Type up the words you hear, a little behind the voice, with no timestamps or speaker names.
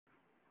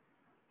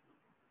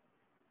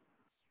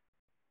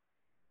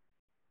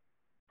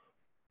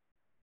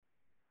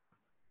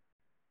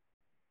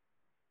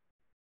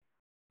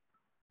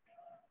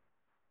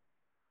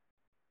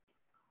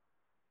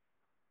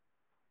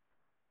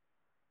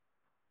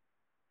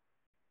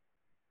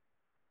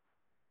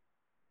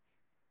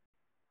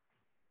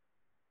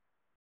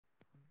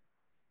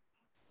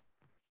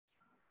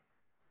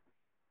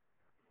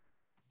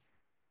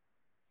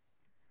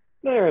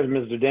There's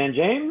Mr. Dan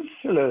James.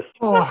 Hello.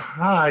 Oh,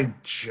 hi,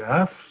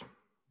 Jeff.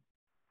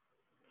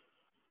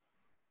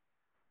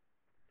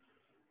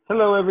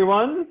 Hello,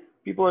 everyone.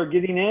 People are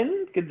getting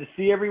in. Good to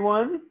see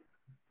everyone.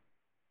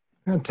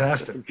 Got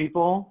Fantastic. some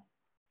people.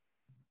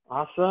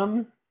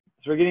 Awesome.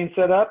 So we're getting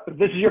set up. If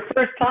this is your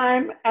first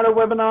time at a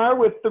webinar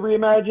with the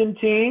Reimagine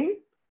team,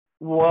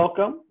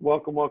 welcome,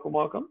 welcome, welcome,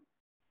 welcome.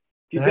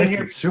 If you've been Thank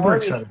here you. Super before,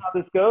 this is excited. how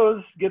this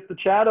goes. Get the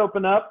chat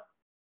open up.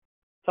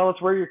 Tell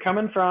us where you're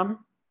coming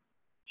from.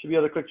 Should be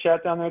able to click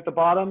chat down there at the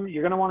bottom.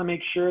 You're going to want to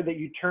make sure that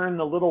you turn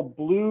the little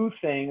blue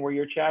thing where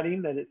you're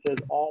chatting that it says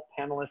all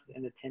panelists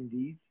and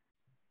attendees.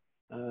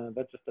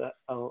 That just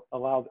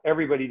allows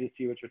everybody to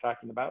see what you're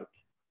talking about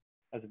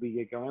as we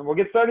get going. We'll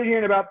get started here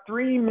in about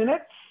 3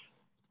 minutes.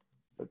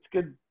 That's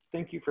good.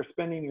 Thank you for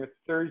spending your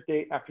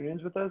Thursday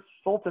afternoons with us.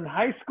 Fulton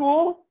High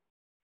School.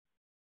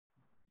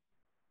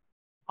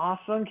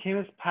 Awesome.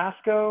 Camus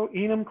Pasco,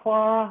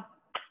 Enumclaw.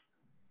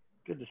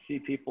 Good to see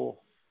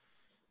people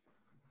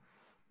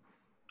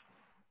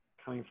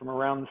coming from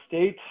around the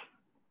state.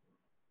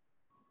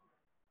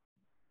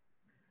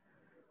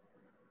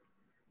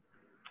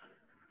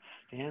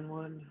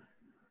 Stanwood.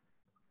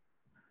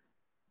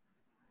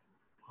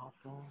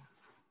 Awesome.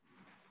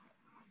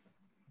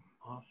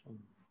 Awesome.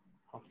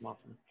 Awesome.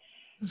 Awesome.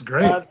 This is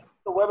great.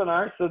 The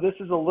webinar, so this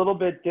is a little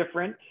bit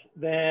different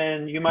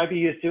than you might be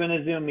used to in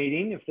a Zoom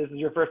meeting. If this is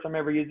your first time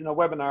ever using a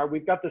webinar,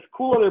 we've got this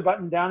cool other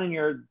button down in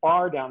your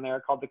bar down there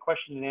called the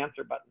question and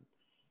answer button.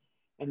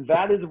 And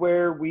that is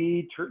where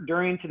we,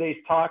 during today's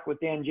talk with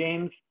Dan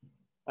James,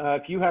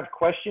 if you have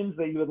questions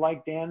that you would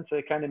like Dan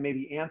to kind of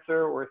maybe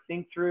answer or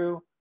think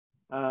through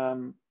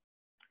at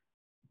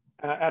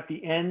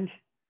the end,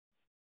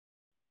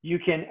 you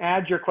can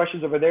add your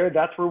questions over there.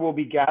 That's where we'll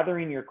be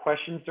gathering your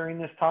questions during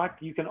this talk.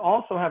 You can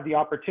also have the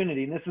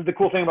opportunity, and this is the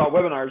cool thing about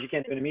webinars, you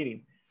can't do it in a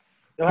meeting.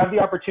 You'll have the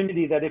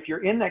opportunity that if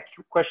you're in that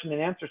question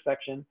and answer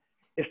section,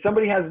 if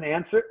somebody has an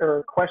answer or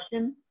a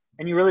question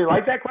and you really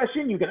like that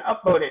question, you can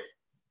upvote it.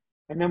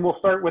 And then we'll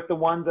start with the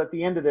ones at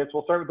the end of this.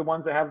 We'll start with the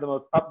ones that have the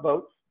most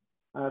upvotes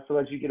so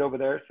as you get over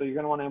there. So you're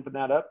going to want to open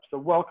that up. So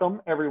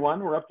welcome, everyone.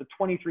 We're up to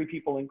 23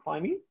 people in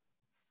climbing.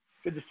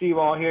 Good to see you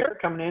all here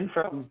coming in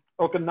from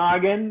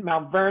Okanagan,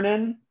 Mount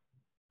Vernon,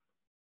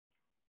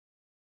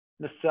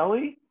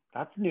 Naselli.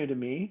 That's new to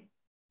me.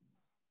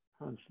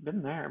 Oh, it's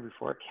been there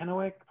before.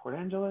 Kennewick, Port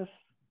Angeles,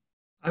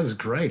 This is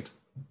great.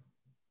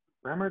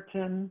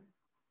 Bremerton.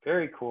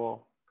 Very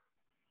cool.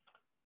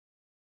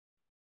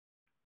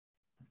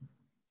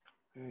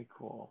 Very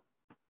cool.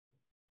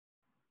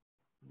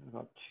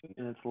 About 2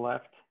 minutes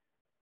left.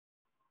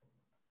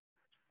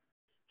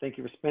 Thank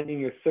you for spending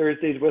your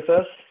Thursdays with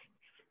us.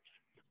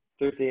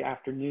 Thursday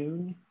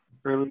afternoon,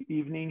 early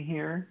evening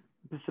here,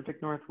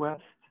 Pacific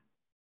Northwest.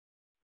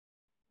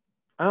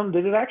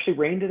 Did it actually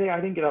rain today?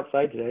 I didn't get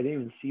outside today. I didn't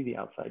even see the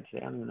outside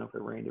today. I don't even know if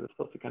it rained. It was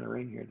supposed to kind of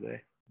rain here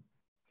today.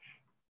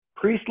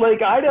 Priest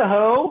Lake,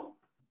 Idaho.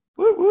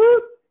 Woo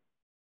woo.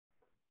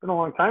 Been a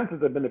long time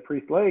since I've been to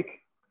Priest Lake.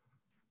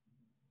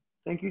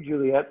 Thank you,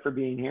 Juliet, for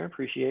being here.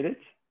 Appreciate it.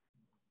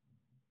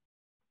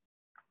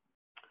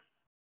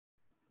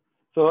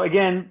 So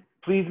again,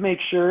 please make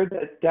sure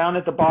that down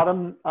at the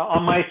bottom,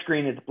 on my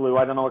screen it's blue.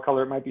 I don't know what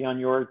color it might be on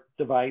your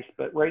device,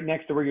 but right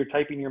next to where you're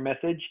typing your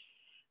message,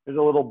 there's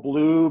a little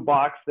blue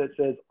box that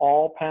says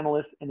all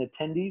panelists and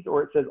attendees,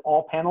 or it says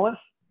all panelists.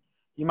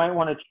 You might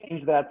want to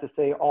change that to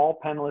say all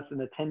panelists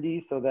and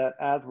attendees so that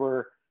as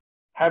we're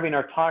having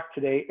our talk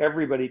today,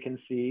 everybody can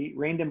see.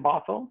 Rained in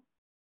Bothell,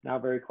 now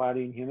very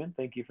cloudy and humid.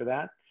 Thank you for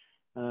that.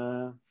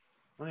 I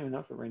don't even know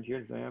if it rained here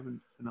today. I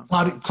haven't been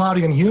outside.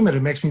 Cloudy and humid.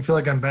 It makes me feel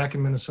like I'm back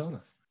in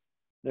Minnesota.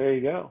 There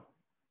you go.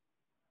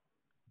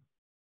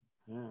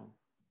 Yeah.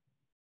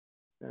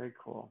 Very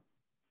cool.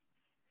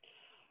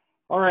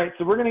 All right,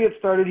 so we're going to get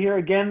started here.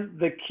 Again,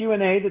 the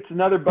Q&A, that's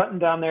another button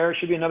down there. It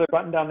should be another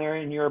button down there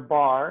in your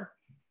bar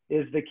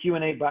is the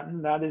Q&A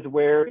button. That is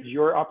where is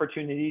your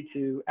opportunity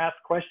to ask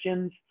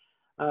questions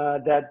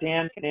that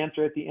Dan can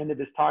answer at the end of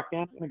this talk.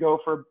 Dan's going to go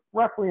for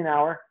roughly an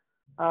hour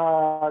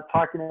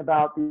talking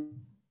about the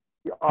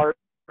art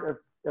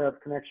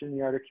of connection,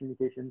 the art of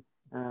communication.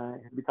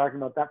 He'll be talking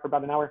about that for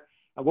about an hour.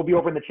 We'll be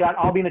over in the chat.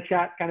 I'll be in the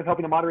chat kind of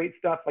helping to moderate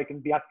stuff. I can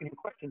be asking him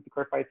questions to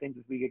clarify things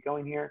as we get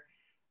going here.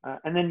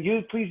 And then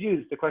please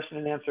use the question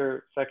and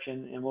answer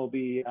section, and we'll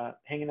be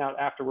hanging out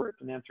afterwards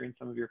and answering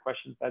some of your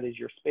questions. That is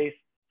your space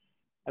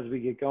as we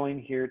get going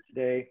here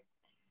today.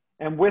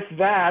 And with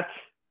that,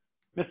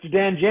 Mr.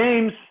 Dan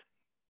James,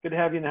 good to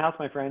have you in the house,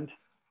 my friend.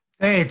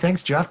 Hey,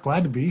 thanks, Jeff.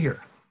 Glad to be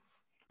here.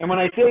 And when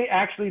I say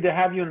actually to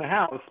have you in the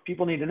house,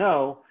 people need to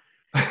know,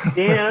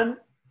 Dan,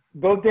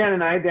 both Dan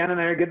and I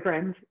are good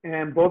friends,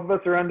 and both of us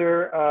are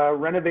under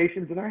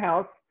renovations in our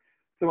house.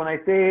 So when I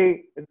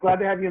say it's glad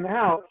to have you in the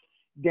house,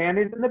 Dan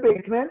is in the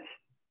basement,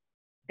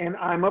 and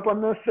I'm up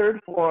on the 3rd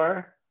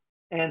floor.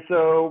 And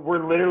so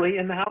we're literally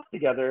in the house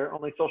together,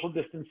 only social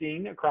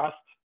distancing across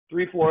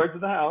 3 floors of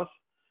the house.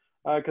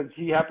 because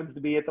he happens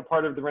to be at the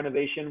part of the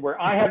renovation where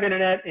I have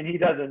internet and he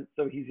doesn't,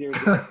 so he's here.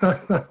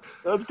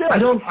 That's good. I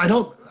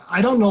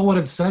don't know what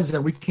it says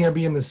that we can't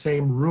be in the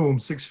same room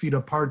 6 feet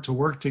apart to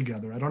work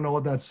together. I don't know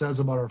what that says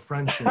about our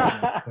friendship,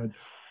 Jeff, but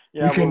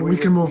Yeah, we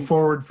can move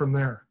forward from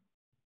there.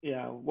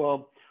 Yeah,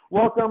 well,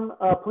 welcome.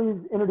 Please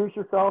introduce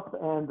yourself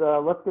and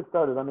let's get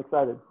started. I'm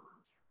excited.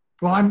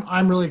 Well,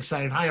 I'm really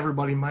excited. Hi,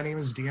 everybody. My name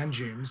is Dan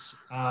James.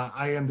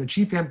 I am the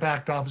Chief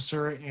Impact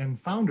Officer and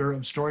founder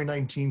of Story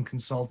 19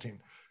 Consulting.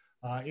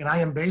 And I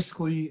am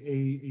basically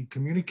a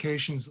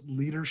communications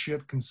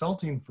leadership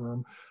consulting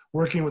firm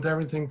working with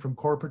everything from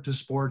corporate to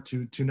sport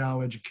to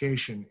now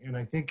education. And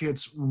I think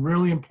it's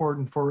really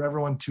important for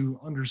everyone to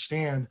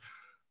understand.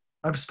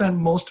 I've spent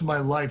most of my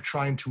life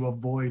trying to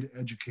avoid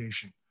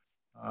education.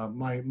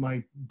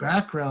 My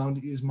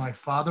background is my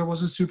father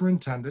was a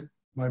superintendent.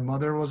 My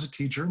mother was a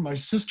teacher. My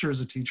sister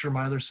is a teacher.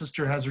 My other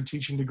sister has her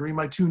teaching degree.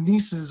 My two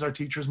nieces are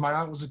teachers. My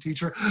aunt was a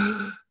teacher.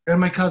 And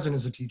my cousin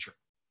is a teacher.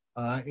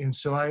 And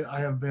so I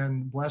have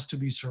been blessed to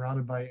be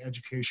surrounded by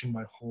education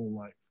my whole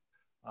life.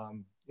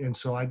 And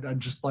so I'd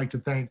just like to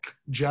thank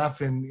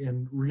Jeff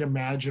and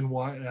Reimagine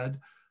WAED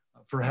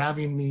for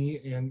having me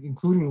and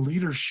including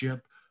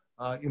leadership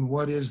in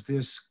what is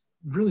this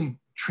really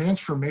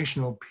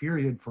transformational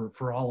period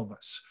for all of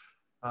us.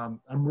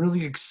 I'm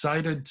really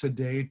excited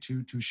today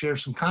to share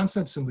some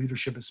concepts in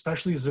leadership,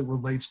 especially as it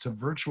relates to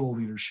virtual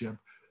leadership.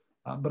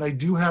 But I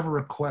do have a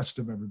request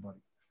of everybody,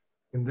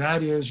 and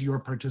that is your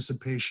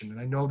participation. And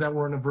I know that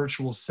we're in a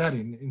virtual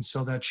setting, and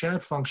so that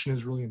chat function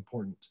is really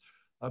important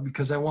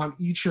because I want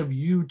each of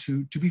you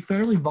to be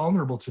fairly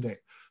vulnerable today,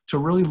 to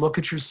really look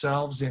at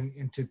yourselves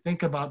and to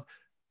think about,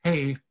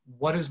 hey,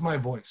 what is my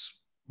voice?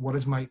 What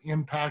is my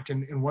impact,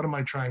 and what am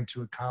I trying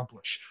to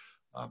accomplish?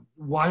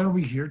 Why are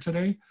we here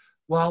today?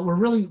 Well, we're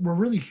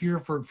really here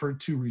for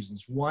two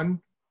reasons. One,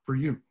 for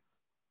you,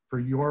 for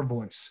your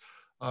voice,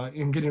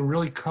 in getting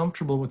really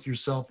comfortable with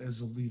yourself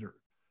as a leader.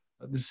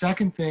 The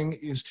second thing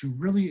is to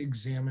really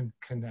examine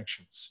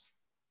connections.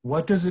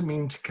 What does it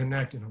mean to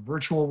connect in a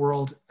virtual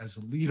world as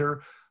a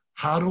leader?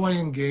 How do I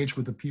engage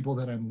with the people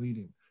that I'm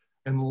leading?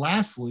 And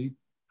lastly,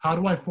 how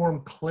do I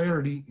form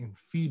clarity in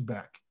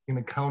feedback, in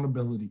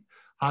accountability?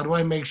 How do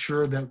I make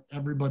sure that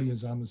everybody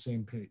is on the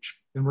same page?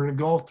 And we're going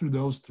to go through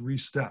those 3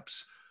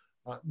 steps.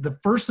 The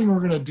first thing we're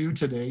going to do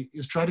today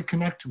is try to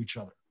connect to each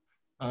other.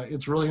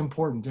 It's really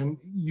important. And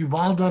you've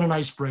all done an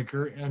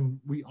icebreaker,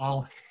 and we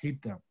all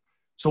hate them.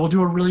 So we'll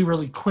do a really,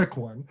 really quick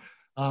one.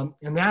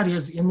 And that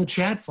is in the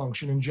chat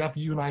function. And Jeff,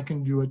 you and I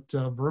can do it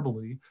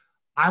verbally.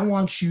 I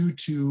want you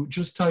to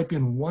just type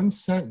in 1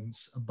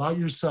 sentence about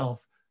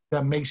yourself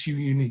that makes you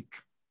unique.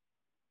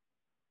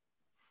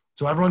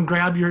 So everyone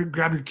grab your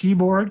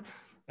keyboard.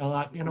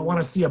 And I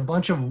want to see a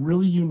bunch of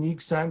really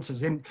unique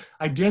sentences. And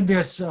I did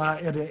this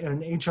at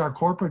an HR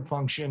corporate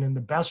function, and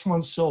the best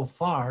one so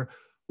far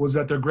was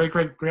that their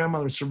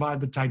great-great-grandmother survived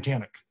the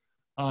Titanic.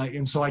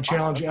 And so I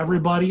challenge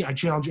everybody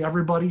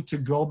to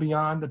go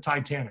beyond the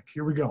Titanic.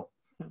 Here we go.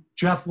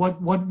 Jeff,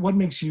 what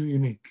makes you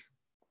unique?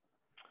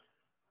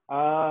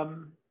 I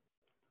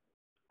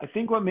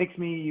think what makes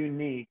me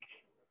unique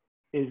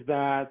is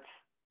that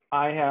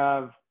I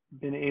have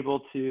been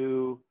able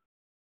to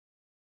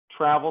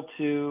travel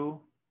to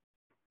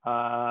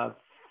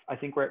I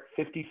think we're at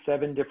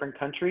 57 different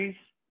countries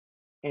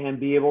and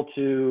be able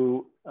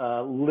to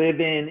live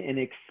in and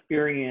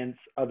experience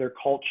other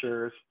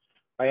cultures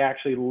by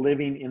actually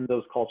living in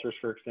those cultures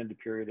for an extended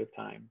period of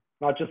time.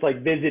 Not just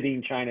like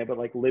visiting China, but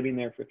like living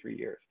there for 3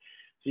 years.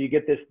 So you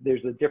get this,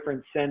 there's a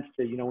different sense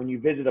to, you know, when you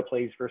visit a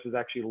place versus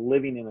actually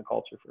living in a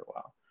culture for a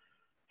while.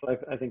 So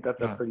I think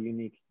that's a pretty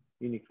unique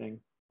thing.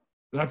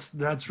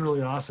 That's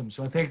really awesome.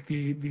 So I think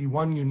the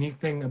one unique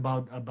thing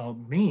about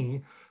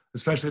me,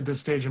 especially at this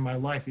stage in my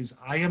life, is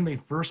I am the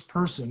first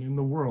person in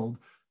the world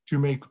to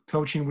make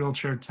coaching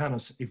wheelchair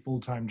tennis a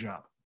full-time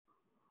job.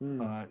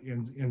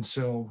 And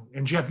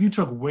Jeff, you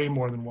took way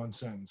more than 1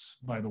 sentence,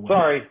 by the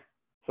way.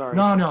 Sorry.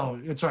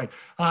 No, it's all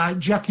right.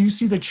 Jeff, can you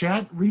see the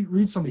chat?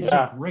 Read some of these. These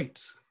are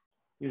great.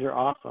 These are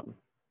awesome.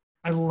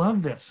 I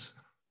love this.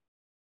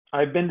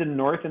 I've been to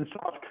North and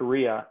South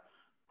Korea.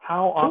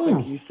 How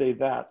often can you say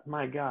that?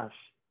 My gosh.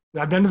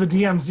 I've been to the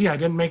DMZ. I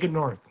didn't make it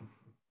north.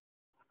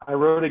 I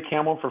rode a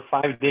camel for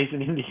 5 days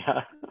in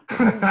India.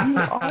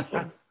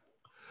 Awesome.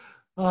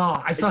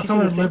 Oh, I saw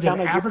someone who lived in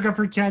Africa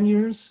for 10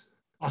 years.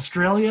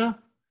 Australia.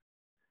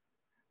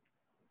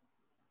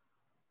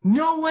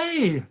 No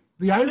way.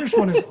 The Irish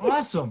one is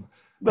awesome.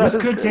 This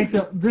could take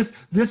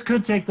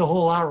the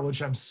whole hour,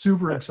 which I'm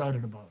super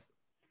excited about.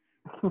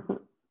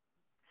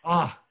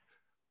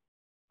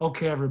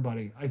 Okay,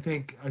 everybody. I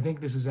think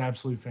this is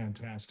absolutely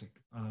fantastic.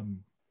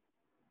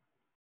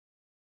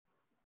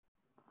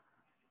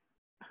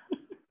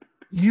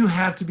 You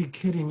have to be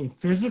kidding me.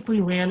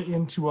 Physically ran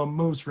into a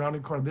moose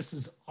rounding corner. This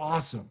is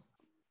awesome.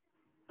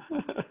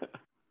 All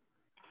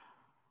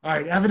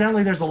right.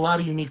 Evidently, there's a lot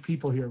of unique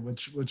people here,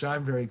 which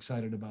I'm very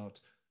excited about.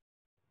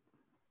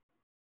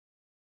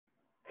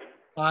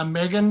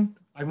 Megan,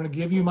 I'm going to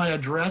give you my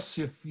address.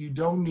 If you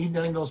don't need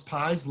any of those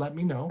pies, let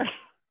me know.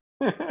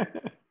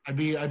 I'd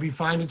be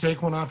fine to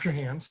take one off your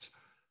hands.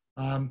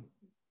 All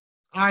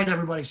right,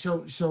 everybody.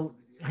 So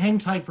hang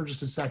tight for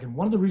just a second.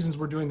 One of the reasons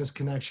we're doing this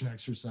connection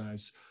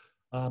exercise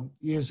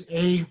is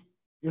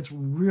it's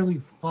really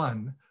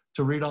fun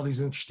to read all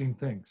these interesting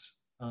things.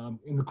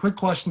 And the quick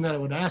question that I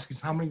would ask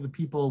is how many of the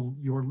people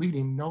you're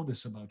leading know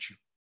this about you?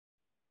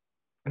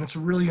 And it's a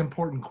really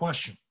important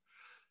question.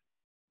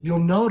 You'll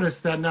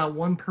notice that not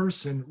one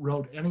person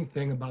wrote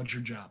anything about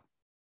your job.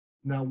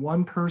 Not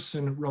one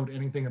person wrote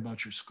anything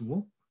about your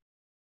school.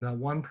 Not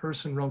one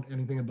person wrote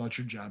anything about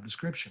your job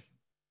description.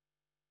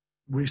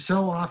 We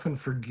so often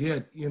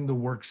forget in the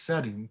work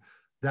setting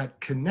that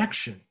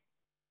connection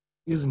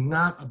is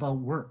not about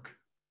work.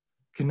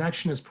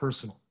 Connection is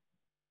personal.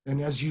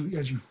 And as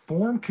you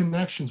form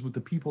connections with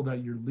the people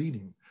that you're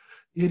leading,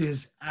 it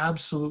is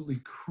absolutely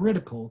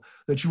critical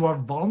that you are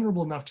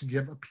vulnerable enough to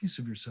give a piece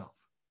of yourself.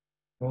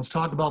 Now, let's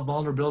talk about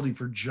vulnerability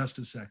for just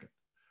a second.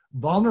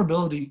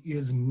 Vulnerability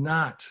is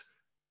not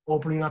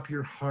opening up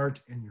your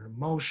heart and your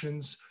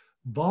emotions.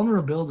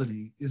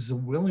 Vulnerability is the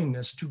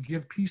willingness to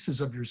give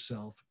pieces of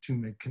yourself to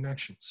make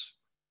connections.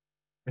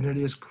 And it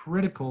is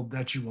critical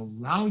that you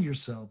allow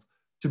yourself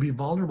to be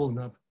vulnerable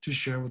enough to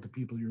share with the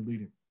people you're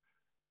leading.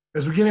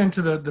 As we get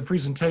into the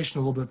presentation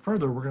a little bit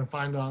further, we're going to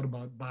find out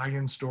about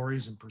buy-in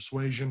stories and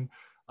persuasion.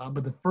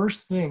 But the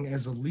first thing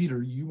as a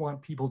leader you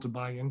want people to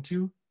buy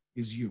into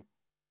is you.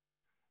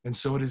 And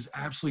so it is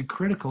absolutely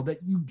critical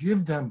that you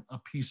give them a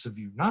piece of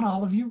you. Not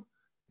all of you,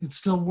 it's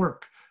still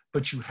work,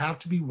 but you have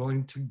to be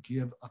willing to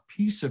give a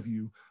piece of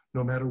you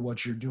no matter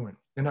what you're doing.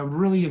 And I would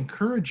really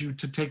encourage you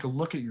to take a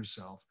look at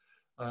yourself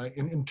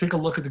and take a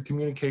look at the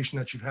communication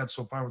that you've had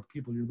so far with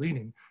people you're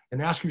leading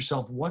and ask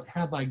yourself, what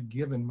have I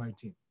given my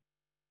team?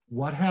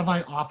 What have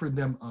I offered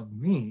them of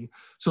me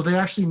so they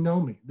actually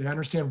know me? They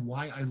understand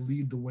why I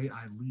lead the way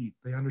I lead.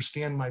 They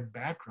understand my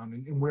background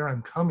and where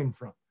I'm coming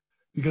from,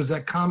 because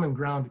that common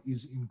ground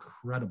is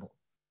incredible.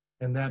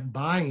 And that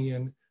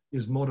buy-in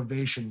is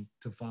motivation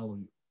to follow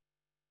you.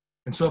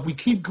 And so if we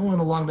keep going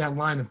along that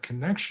line of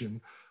connection,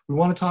 we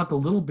want to talk a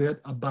little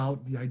bit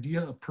about the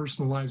idea of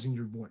personalizing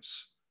your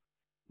voice.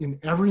 In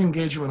every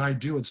engagement I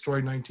do at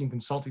Story 19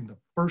 Consulting, the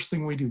first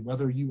thing we do,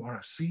 whether you are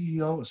a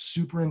CEO, a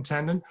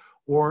superintendent,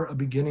 or a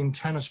beginning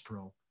tennis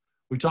pro,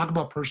 we talk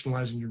about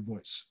personalizing your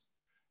voice.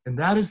 And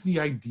that is the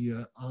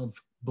idea of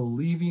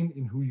believing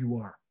in who you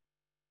are.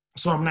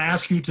 So I'm going to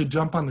ask you to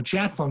jump on the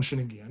chat function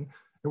again,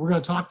 and we're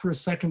going to talk for a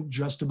second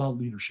just about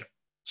leadership,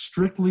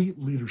 strictly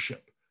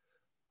leadership.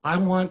 I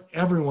want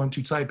everyone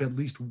to type at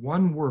least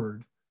one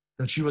word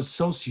that you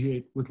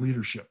associate with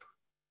leadership.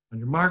 On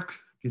your mark,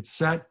 get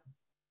set,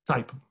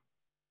 type.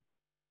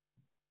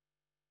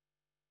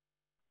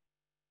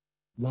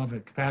 Love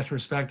it. Compassion,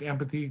 respect,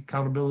 empathy,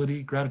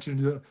 accountability,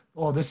 gratitude.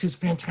 Oh, this is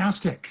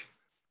fantastic.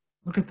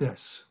 Look at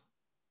this.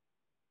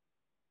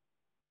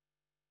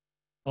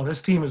 Oh,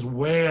 this team is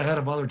way ahead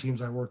of other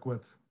teams I work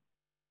with.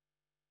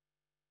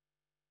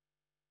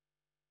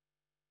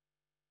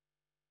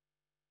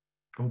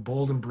 Oh,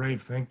 bold and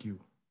brave. Thank you.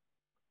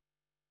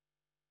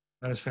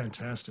 That is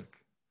fantastic.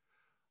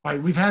 All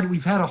right, we've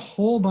had a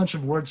whole bunch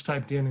of words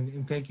typed in,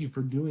 and thank you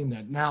for doing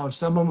that. Now, if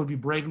someone would be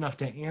brave enough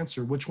to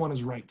answer, which one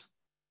is right?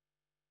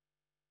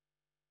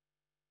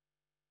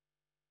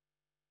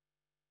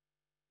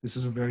 This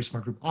is a very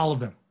smart group. All of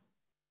them.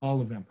 All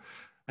of them.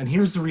 And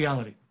here's the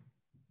reality.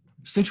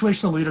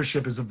 Situational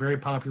leadership is a very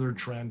popular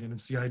trend, and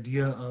it's the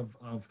idea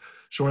of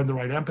showing the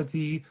right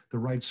empathy, the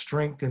right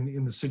strength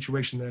in the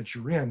situation that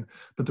you're in.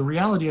 But the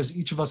reality is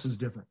each of us is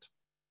different.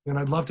 And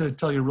I'd love to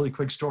tell you a really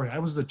quick story. I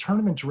was the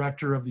tournament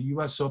director of the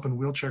US Open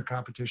wheelchair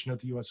competition at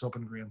the US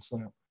Open Grand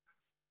Slam.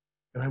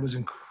 And I was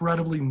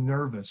incredibly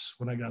nervous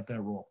when I got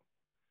that role.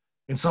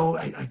 And so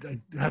I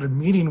had a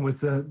meeting with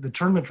the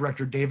tournament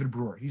director, David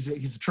Brewer. He's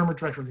the tournament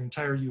director of the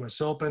entire US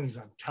Open. He's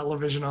on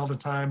television all the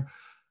time.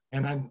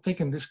 And I'm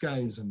thinking, this guy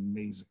is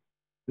amazing.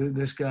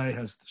 This guy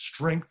has the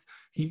strength.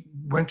 He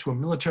went to a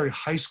military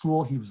high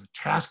school. He was a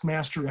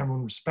taskmaster.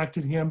 Everyone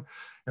respected him.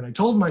 And I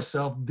told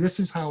myself, this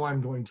is how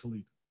I'm going to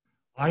lead.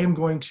 I am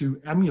going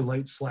to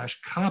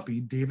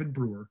emulate/copy David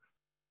Brewer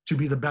to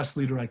be the best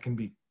leader I can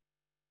be.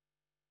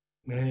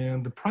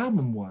 And the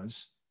problem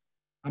was,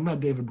 I'm not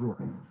David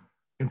Brewer.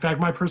 In fact,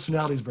 my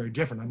personality is very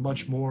different. I'm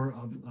much more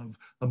of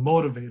a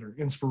motivator,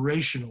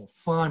 inspirational,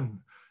 fun.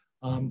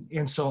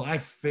 And so I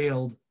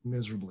failed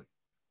miserably.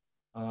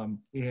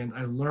 And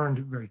I learned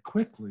very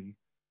quickly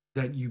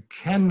that you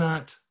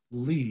cannot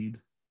lead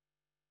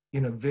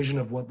in a vision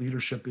of what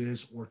leadership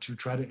is or to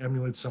try to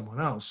emulate someone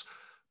else,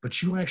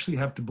 but you actually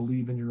have to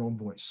believe in your own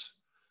voice.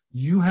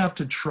 You have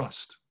to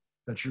trust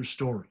that your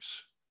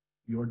stories,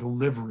 your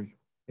delivery,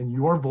 and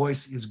your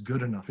voice is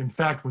good enough. In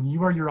fact, when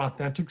you are your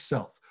authentic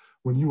self,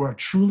 when you are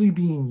truly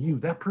being you,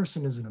 that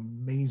person is an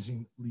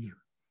amazing leader.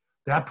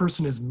 That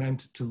person is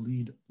meant to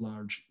lead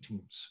large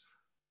teams.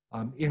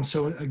 And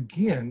so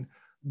again,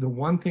 the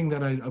one thing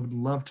that I would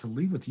love to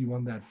leave with you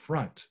on that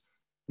front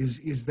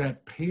is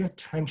that pay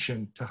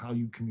attention to how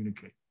you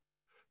communicate.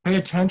 Pay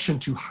attention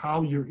to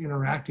how you're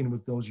interacting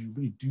with those you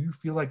lead. Do you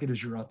feel like it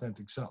is your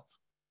authentic self?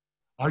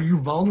 Are you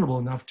vulnerable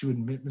enough to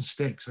admit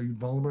mistakes? Are you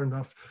vulnerable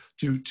enough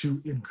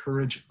to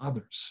encourage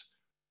others?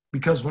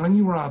 Because when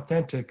you are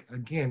authentic,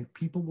 again,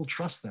 people will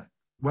trust that.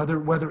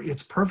 Whether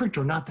it's perfect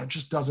or not, that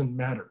just doesn't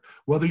matter.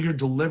 Whether your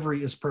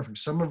delivery is perfect.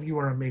 Some of you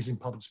are amazing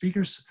public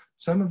speakers.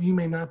 Some of you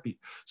may not be.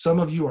 Some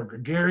of you are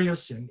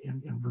gregarious and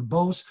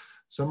verbose.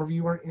 Some of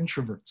you are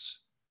introverts.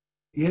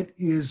 It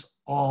is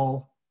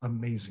all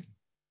amazing.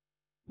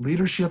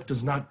 Leadership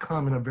does not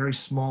come in a very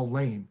small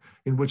lane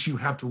in which you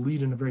have to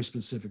lead in a very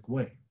specific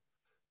way.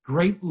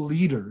 Great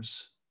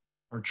leaders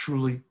are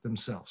truly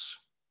themselves,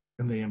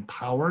 and they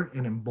empower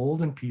and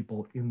embolden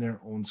people in their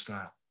own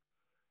style.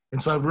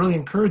 And so I really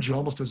encourage you,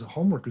 almost as a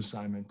homework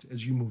assignment,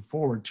 as you move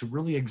forward, to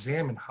really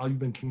examine how you've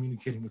been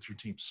communicating with your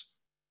teams.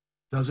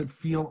 Does it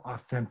feel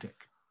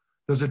authentic?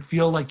 Does it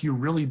feel like you're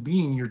really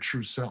being your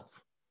true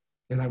self?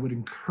 And I would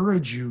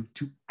encourage you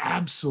to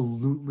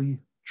absolutely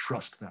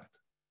trust that,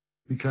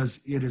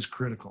 because it is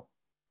critical.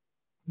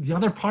 The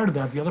other part of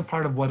that, the other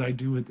part of what I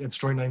do at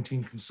Story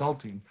 19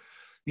 Consulting,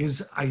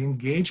 is I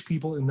engage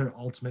people in their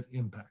ultimate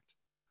impact.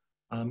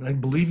 I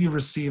believe you've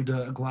received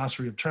a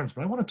glossary of terms,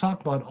 but I want to talk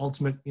about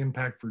ultimate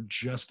impact for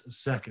just a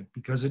second,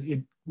 because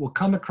it will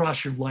come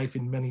across your life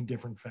in many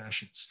different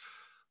fashions.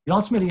 The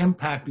ultimate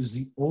impact is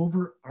the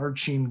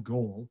overarching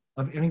goal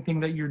of anything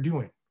that you're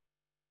doing.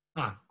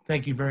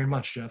 Thank you very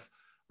much, Jeff.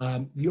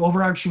 The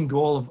overarching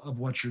goal of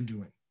what you're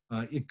doing.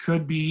 It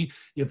could be,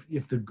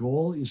 if the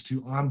goal is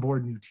to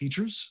onboard new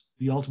teachers,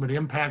 the ultimate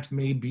impact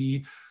may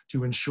be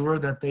to ensure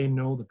that they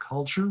know the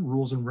culture,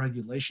 rules, and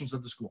regulations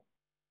of the school.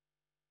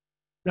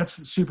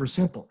 That's super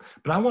simple.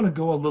 But I want to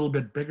go a little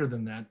bit bigger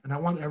than that, and I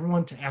want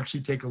everyone to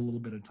actually take a little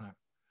bit of time.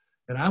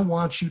 And I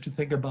want you to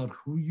think about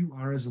who you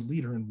are as a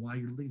leader and why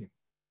you're leading.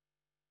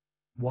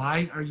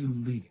 Why are you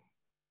leading?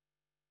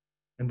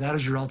 And that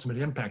is your ultimate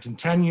impact. In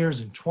 10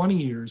 years, in 20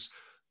 years,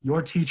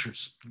 your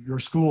teachers, your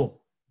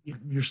school,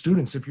 your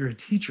students, if you're a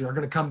teacher, are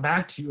going to come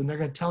back to you and they're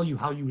going to tell you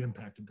how you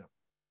impacted them.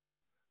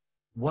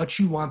 What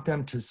you want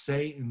them to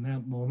say in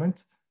that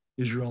moment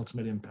is your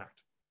ultimate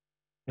impact.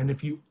 And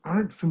if you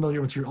aren't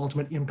familiar with your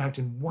ultimate impact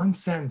in one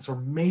sentence or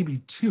maybe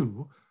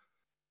two,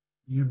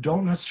 you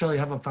don't necessarily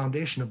have a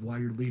foundation of why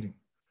you're leading.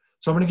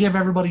 So I'm going to give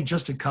everybody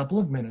just a couple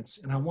of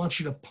minutes, and I want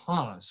you to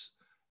pause,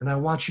 and I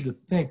want you to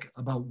think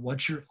about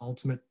what your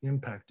ultimate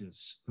impact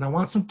is. And I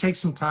want to take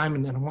some time,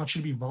 and I want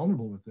you to be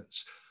vulnerable with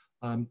this.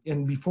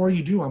 And before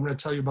you do, I'm going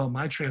to tell you about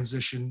my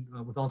transition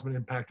with Ultimate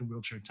Impact in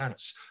wheelchair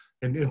tennis.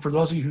 And for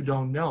those of you who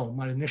don't know,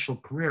 my initial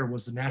career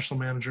was the national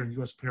manager and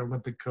U.S.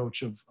 Paralympic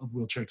coach of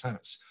wheelchair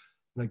tennis.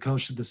 And I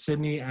coached at the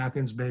Sydney,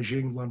 Athens,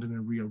 Beijing, London,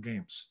 and Rio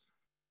Games.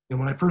 And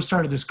when I first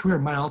started this career,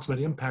 my ultimate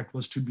impact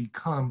was to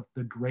become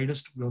the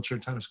greatest wheelchair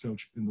tennis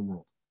coach in the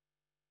world.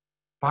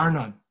 Bar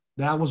none.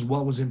 That was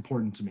what was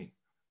important to me.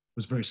 It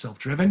was very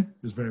self-driven.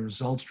 It was very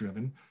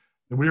results-driven.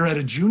 And we were at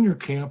a junior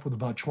camp with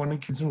about 20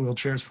 kids in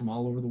wheelchairs from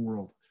all over the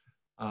world.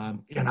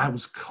 And I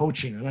was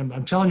coaching. And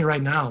I'm telling you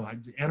right now,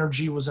 the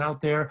energy was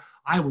out there.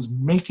 I was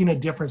making a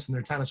difference, and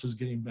their tennis was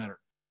getting better.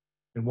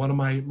 And one of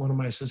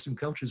my assistant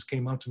coaches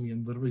came up to me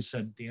and literally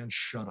said, "Dan,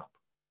 shut up."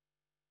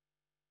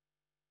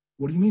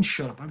 "What do you mean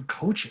shut up? I'm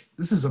coaching.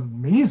 This is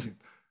amazing."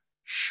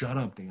 "Shut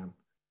up, Dan."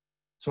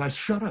 So I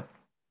shut up.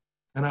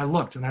 And I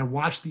looked and I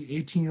watched the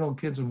 18-year-old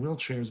kids in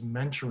wheelchairs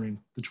mentoring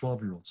the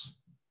 12-year-olds.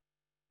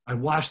 I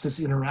watched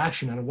this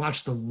interaction and I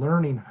watched the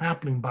learning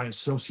happening by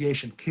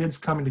association, kids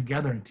coming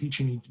together and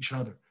teaching each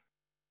other.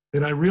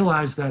 And I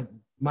realized that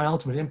my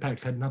ultimate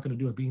impact had nothing to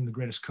do with being the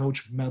greatest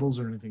coach, medals,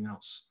 or anything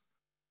else.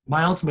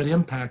 My ultimate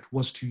impact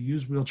was to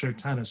use wheelchair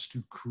tennis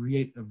to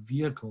create a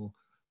vehicle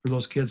for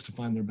those kids to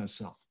find their best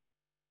self.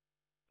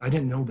 I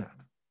didn't know that.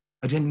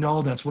 I didn't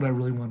know that's what I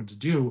really wanted to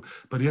do.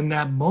 But in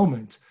that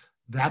moment,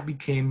 that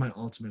became my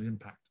ultimate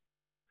impact.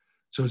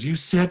 So as you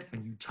sit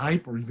and you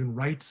type or even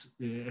write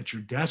at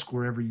your desk,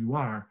 wherever you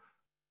are,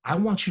 I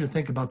want you to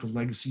think about the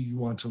legacy you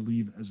want to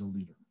leave as a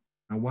leader.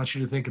 I want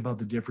you to think about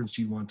the difference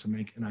you want to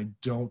make, and I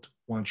don't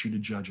want you to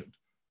judge it.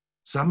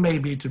 Some may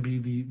be to be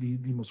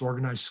the most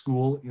organized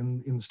school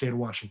in the state of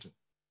Washington.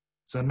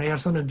 Some may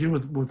have something to do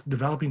with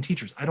developing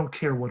teachers. I don't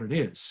care what it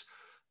is,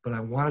 but I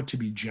want it to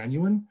be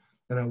genuine,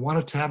 and I want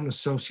it to have an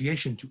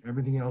association to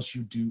everything else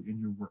you do in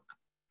your work.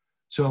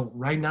 So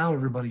right now,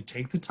 everybody,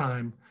 take the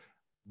time,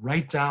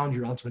 write down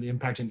your ultimate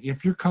impact, and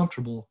if you're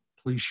comfortable,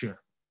 please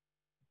share.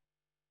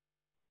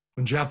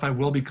 And Jeff, I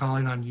will be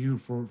calling on you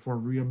for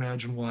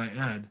Reimagine Why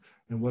Ed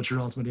and what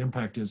your ultimate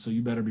impact is, so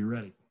you better be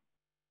ready.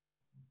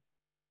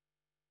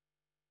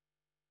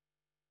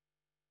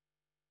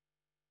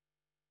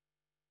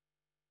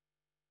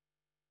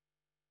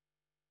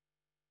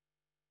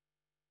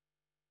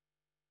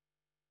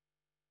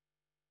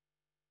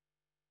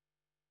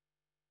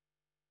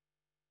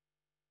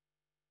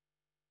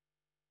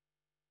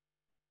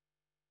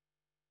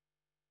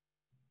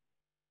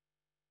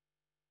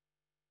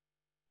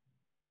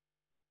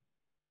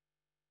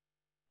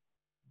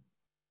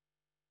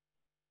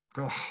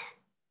 Oh,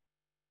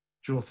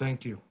 Jewel,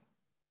 thank you.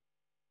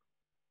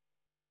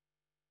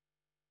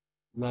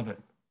 Love it.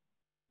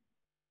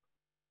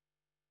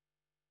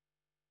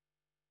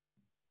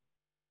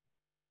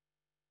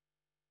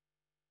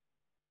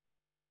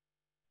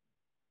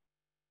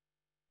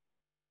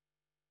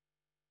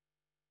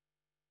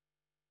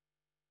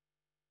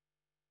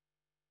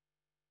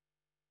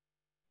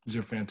 These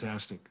are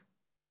fantastic.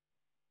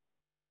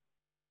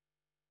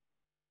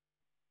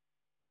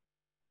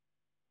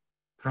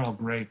 Carl,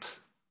 great.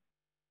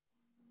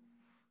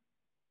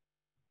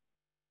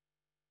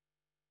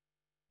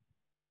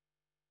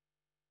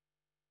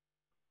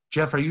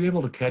 Jeff, are you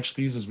able to catch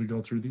these as we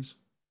go through these?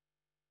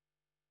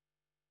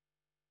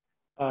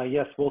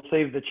 Yes, we'll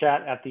save the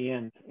chat at the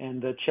end,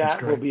 and the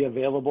chat will be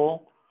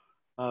available.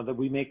 That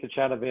we make the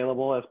chat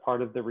available as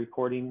part of the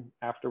recording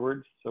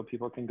afterwards, so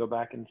people can go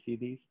back and see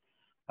these.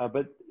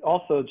 But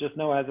also, just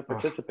know as a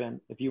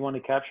participant, if you want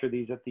to capture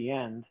these at the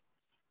end,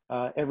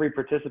 every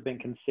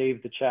participant can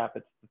save the chat.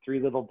 It's the 3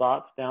 little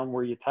dots down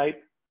where you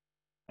type,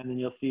 and then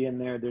you'll see in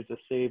there, there's a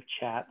save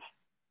chat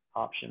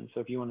option.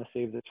 So if you want to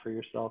save this for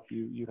yourself,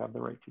 you have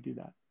the right to do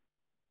that.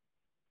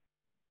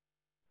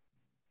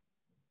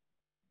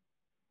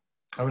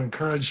 I would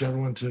encourage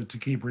everyone to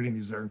keep reading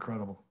these. They're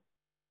incredible.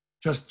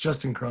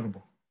 Just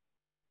incredible.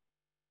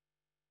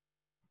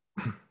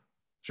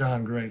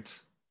 John, great.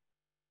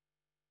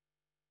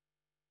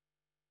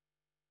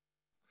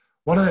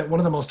 One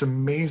of the most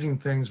amazing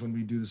things when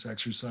we do this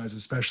exercise,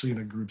 especially in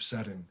a group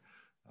setting,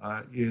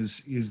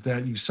 is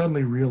that you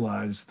suddenly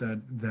realize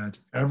that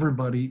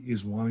everybody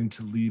is wanting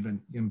to leave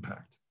an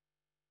impact.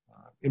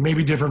 It may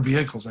be different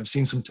vehicles. I've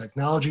seen some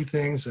technology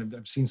things.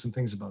 I've seen some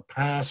things about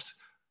past,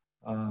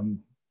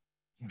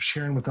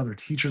 sharing with other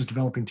teachers,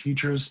 developing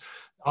teachers.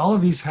 All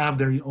of these have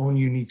their own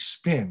unique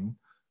spin,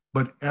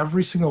 but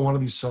every single one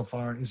of these so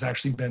far has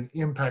actually been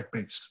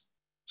impact-based.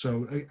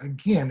 So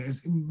again,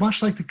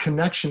 much like the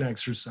connection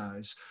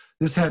exercise,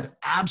 this had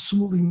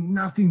absolutely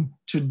nothing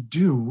to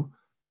do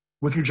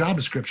with your job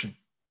description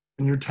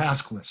and your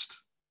task list.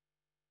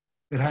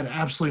 It had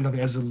absolutely nothing.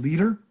 As a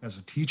leader, as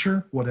a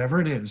teacher,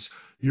 whatever it is,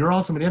 your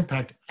ultimate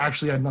impact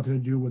actually had nothing to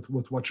do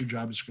with what your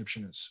job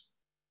description is.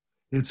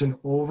 It's an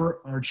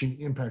overarching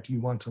impact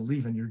you want to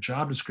leave, and your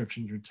job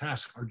description, your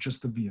tasks are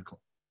just the vehicle.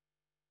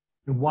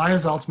 And why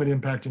is ultimate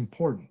impact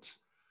important?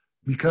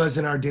 Because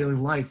in our daily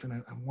life, and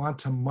I want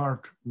to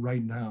mark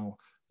right now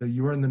that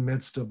you are in the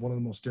midst of one of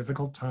the most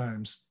difficult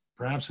times,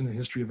 perhaps in the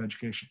history of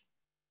education.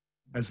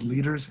 As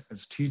leaders,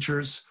 as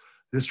teachers,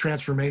 this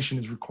transformation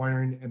is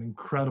requiring an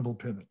incredible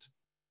pivot.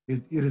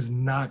 It is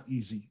not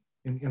easy,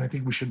 and I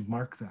think we should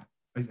mark that.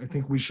 I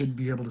think we should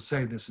be able to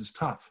say this is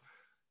tough.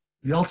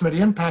 The ultimate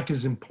impact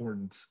is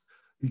important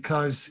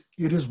because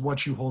it is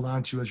what you hold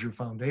on to as your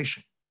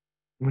foundation.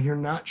 When you're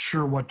not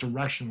sure what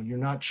direction, when you're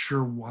not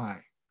sure why,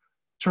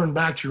 turn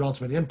back to your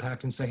ultimate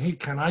impact and say, hey,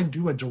 can I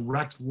do a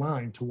direct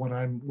line to what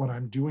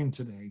I'm doing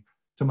today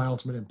to my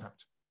ultimate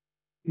impact?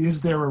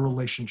 Is there a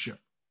relationship?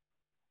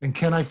 And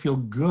can I feel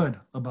good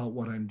about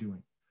what I'm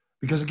doing?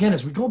 Because again,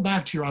 as we go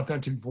back to your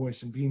authentic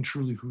voice and being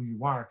truly who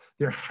you are,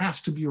 there has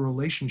to be a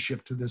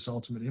relationship to this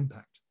ultimate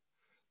impact.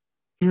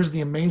 Here's the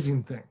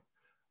amazing thing.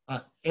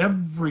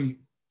 Every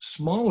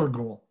smaller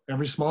goal,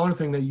 every smaller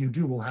thing that you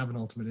do will have an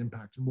ultimate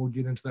impact. And we'll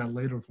get into that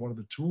later with one of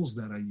the tools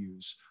that I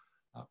use.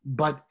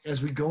 But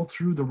as we go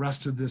through the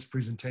rest of this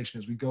presentation,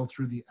 as we go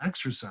through the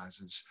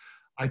exercises,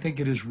 I think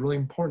it is really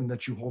important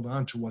that you hold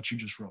on to what you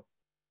just wrote.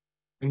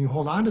 And you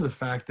hold on to the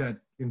fact that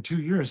in 2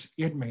 years,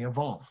 it may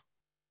evolve.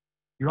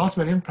 Your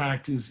ultimate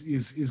impact is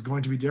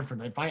going to be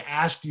different. If I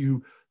asked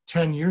you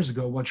 10 years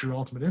ago what your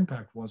ultimate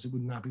impact was, it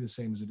would not be the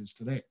same as it is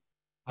today.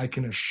 I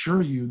can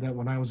assure you that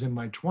when I was in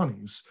my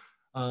 20s,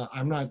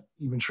 I'm not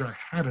even sure I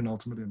had an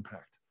ultimate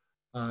impact.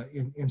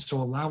 And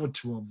so allow it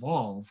to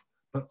evolve,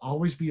 but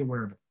always be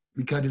aware of it,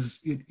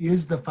 because it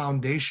is the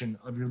foundation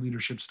of your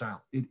leadership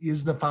style. It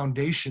is the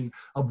foundation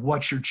of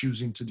what you're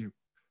choosing to do.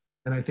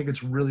 And I think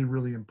it's really,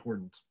 really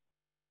important.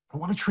 I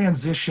want to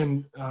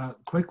transition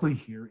quickly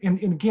here.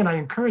 And again, I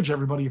encourage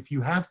everybody, if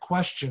you have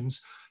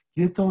questions,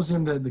 get those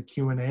in the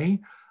Q&A.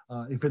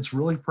 If it's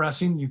really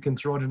pressing, you can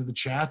throw it into the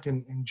chat,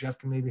 and Jeff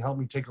can maybe help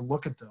me take a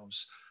look at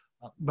those.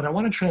 But I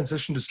want to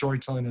transition to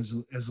storytelling as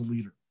a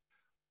leader.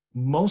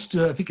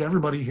 I think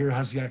everybody here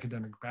has the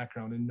academic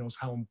background and knows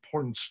how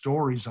important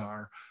stories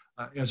are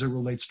as it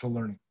relates to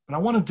learning. But I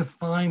want to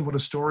define what a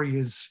story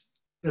is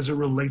as it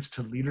relates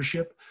to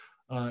leadership,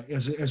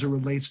 as it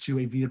relates to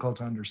a vehicle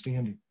to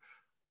understanding.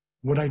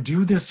 When I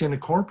do this in a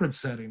corporate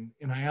setting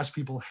and I ask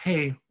people,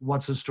 hey,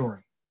 what's a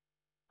story?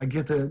 I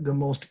get the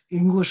most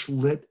English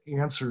lit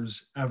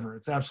answers ever.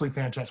 It's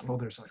absolutely fantastic. Well,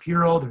 there's a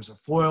hero, there's a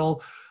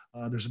foil,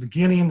 there's a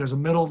beginning, there's a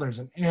middle, there's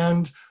an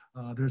end,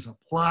 there's a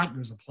plot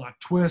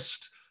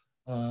twist,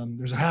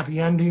 there's a happy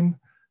ending.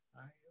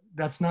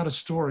 That's not a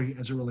story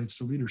as it relates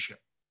to leadership.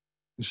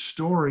 The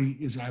story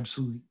is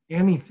absolutely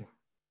anything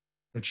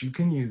that you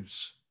can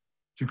use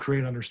to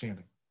create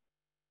understanding.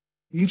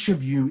 Each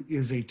of you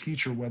is a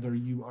teacher, whether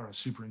you are a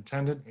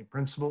superintendent, a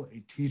principal,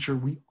 a teacher,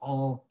 we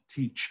all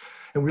teach.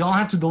 And we all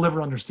have to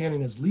deliver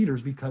understanding as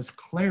leaders, because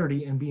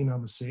clarity and being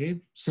on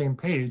the same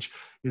page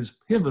is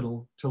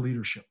pivotal to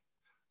leadership.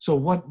 So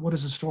what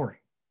is a story?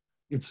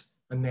 It's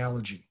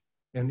analogy.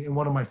 And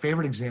one of my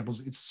favorite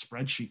examples, it's a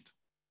spreadsheet.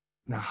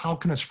 Now, how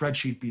can a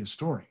spreadsheet be a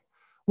story?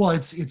 Well,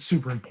 it's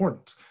super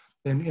important.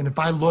 And if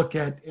I look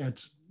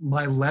at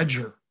my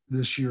ledger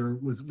this year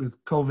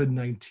with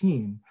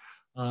COVID-19,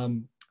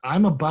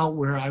 I'm about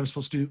where I was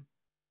supposed to.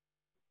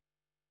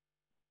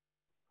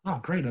 Oh,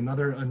 great.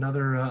 Another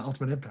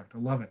Ultimate Impact. I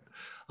love it.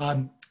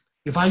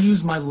 If I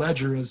use my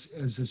ledger as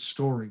a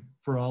story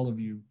for all of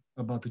you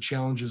about the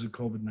challenges of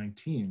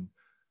COVID-19,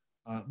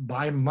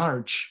 by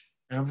March,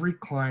 every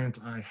client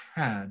I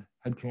had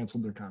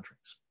canceled their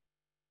contracts.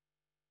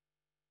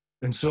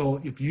 And so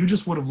if you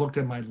just would have looked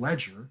at my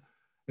ledger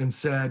and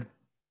said,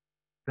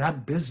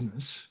 that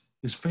business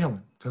is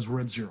failing because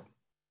we're at zero.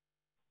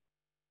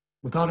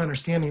 Without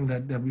understanding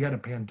that we had a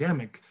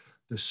pandemic,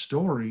 the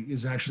story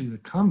is actually the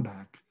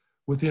comeback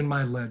within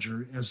my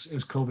ledger as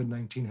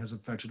COVID-19 has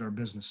affected our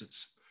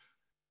businesses.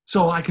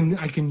 So I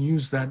can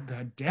use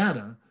that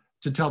data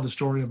to tell the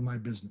story of my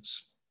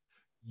business.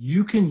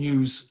 You can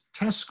use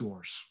test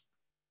scores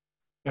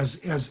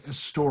as a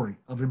story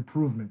of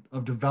improvement,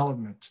 of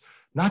development,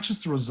 not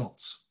just the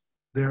results.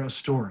 They're a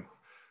story.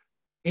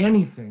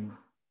 Anything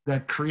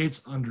that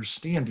creates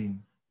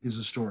understanding is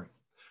a story.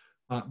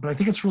 But I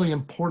think it's really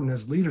important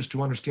as leaders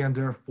to understand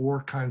there are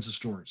 4 kinds of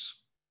stories.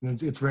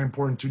 And it's very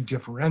important to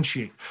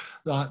differentiate.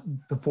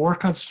 The 4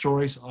 kinds of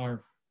stories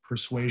are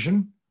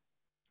persuasion,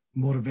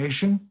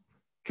 motivation,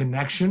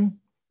 connection,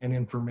 and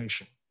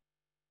information.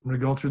 I'm going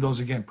to go through those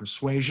again.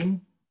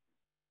 Persuasion,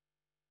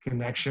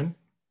 connection,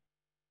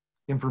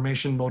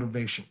 information,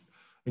 motivation.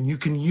 And you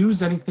can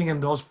use anything in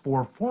those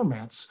 4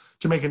 formats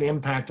to make an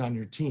impact on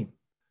your team.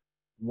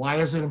 Why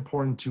is it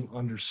important to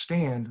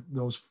understand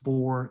those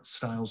 4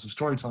 styles of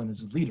storytelling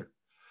as a leader?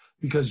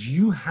 Because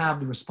you have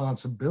the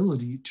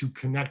responsibility to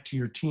connect to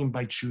your team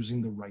by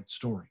choosing the right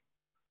story.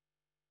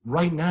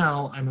 Right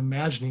now, I'm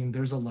imagining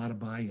there's a lot of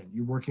buy-in.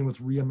 You're working with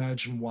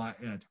Reimagine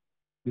WAED.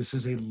 This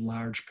is a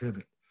large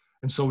pivot.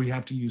 And so we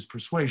have to use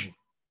persuasion.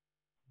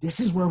 This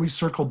is where we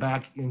circle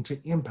back into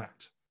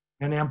impact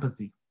and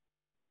empathy.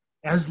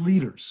 As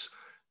leaders,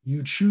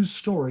 you choose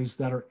stories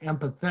that are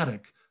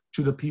empathetic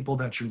to the people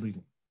that you're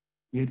leading.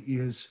 It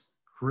is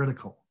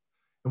critical.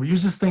 And we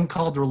use this thing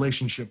called the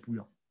relationship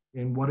wheel.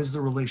 And what is the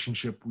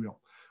relationship wheel?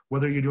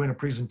 Whether you're doing a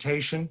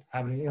presentation,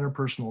 having an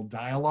interpersonal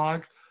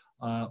dialogue,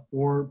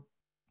 or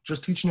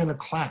just teaching in a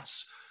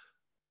class,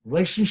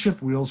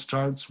 relationship wheel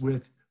starts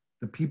with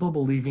the people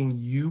believing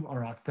you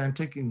are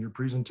authentic in your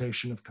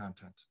presentation of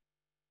content.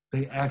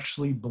 They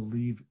actually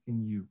believe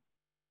in you.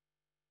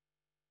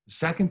 The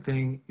second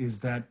thing is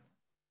that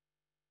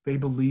they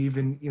believe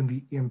in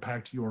the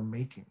impact you're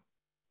making.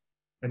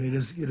 And it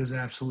is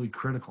absolutely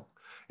critical.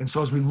 And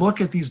so as we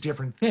look at these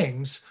different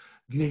things,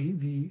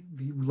 the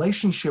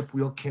relationship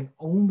wheel can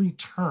only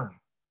turn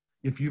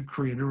if you've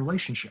created a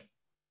relationship,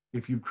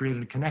 if you've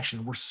created a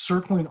connection. We're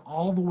circling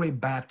all the way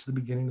back to the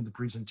beginning of the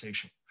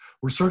presentation.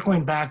 We're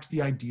circling back to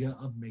the idea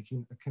of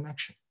making a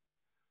connection.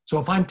 So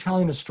if I'm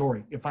telling a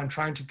story, if I'm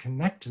trying to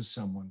connect to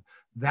someone,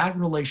 that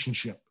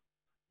relationship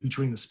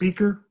between the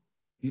speaker,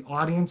 the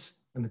audience,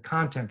 and the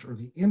content or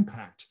the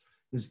impact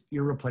is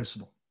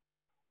irreplaceable.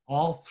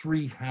 All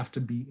 3 have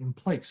to be in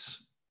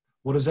place.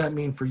 What does that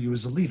mean for you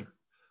as a leader?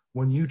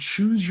 When you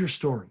choose your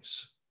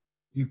stories,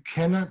 you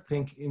cannot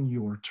think in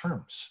your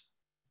terms.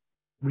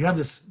 We have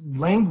this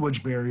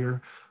language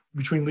barrier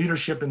between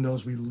leadership and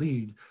those we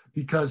lead,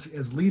 because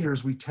as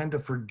leaders, we tend to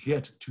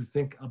forget to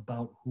think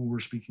about who we're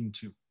speaking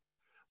to.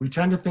 We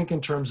tend to think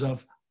in terms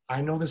of,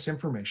 I know this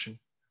information,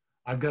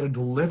 I've got to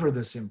deliver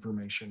this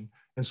information,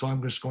 and so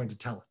I'm just going to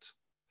tell it.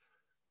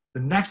 The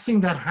next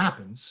thing that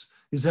happens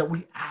is that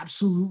we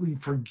absolutely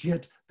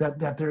forget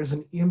that there is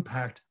an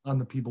impact on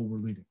the people we're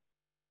leading.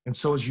 And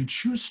so as you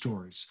choose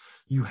stories,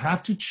 you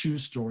have to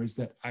choose stories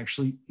that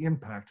actually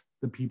impact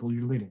the people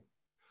you're leading.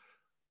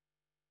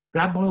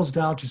 That boils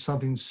down to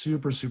something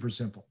super, super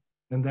simple,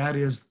 and that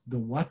is the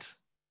what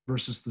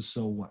versus the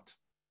so what.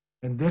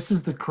 And this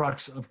is the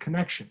crux of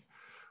connection.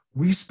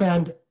 We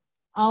spend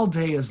all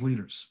day as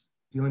leaders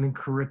dealing in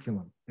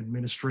curriculum,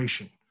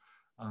 administration,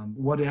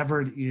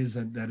 whatever it is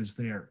that is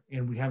there.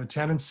 And we have a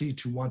tendency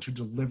to want to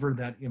deliver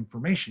that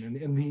information.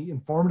 And the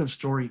informative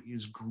story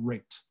is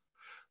great.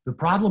 The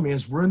problem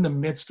is we're in the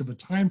midst of a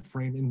time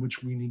frame in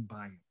which we need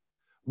buy-in.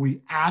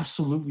 We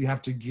absolutely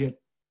have to get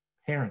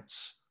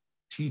parents,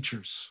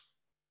 teachers,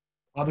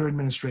 other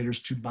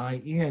administrators to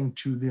buy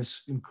into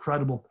this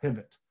incredible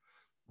pivot.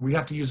 We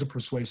have to use a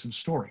persuasive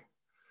story.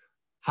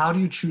 How do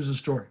you choose a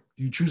story?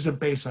 Do you choose it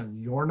based on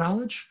your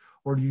knowledge,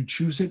 or do you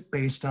choose it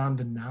based on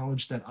the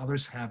knowledge that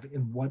others have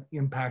and what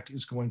impact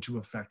is going to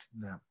affect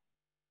them?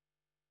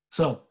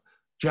 So,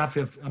 Jeff,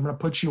 if I'm going to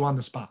put you on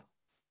the spot,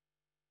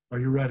 are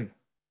you ready?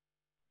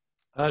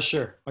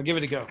 Sure. I'll give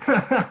it a go.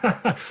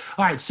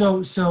 All right.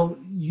 So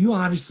you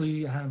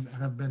obviously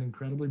have been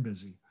incredibly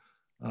busy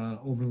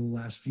over the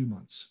last few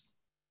months.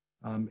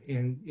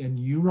 And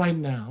you right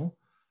now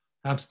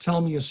have to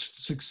tell me a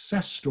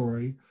success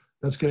story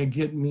that's going to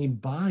get me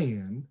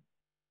buy-in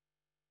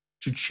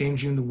to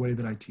changing the way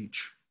that I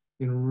teach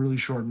in a really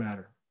short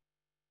matter.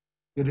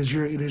 It is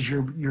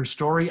your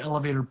story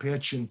elevator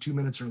pitch in 2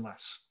 minutes or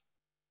less.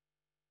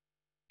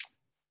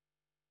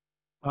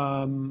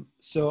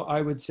 So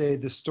I would say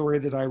the story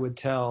that I would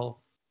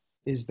tell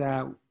is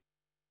that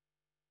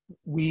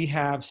we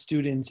have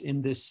students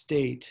in this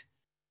state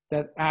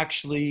that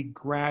actually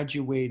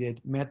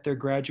graduated, met their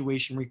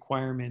graduation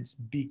requirements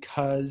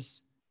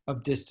because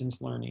of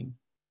distance learning,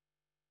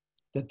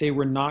 that they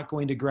were not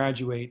going to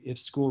graduate if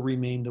school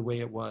remained the way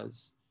it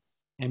was.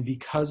 And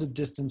because of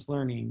distance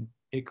learning,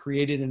 it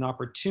created an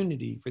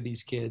opportunity for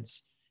these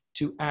kids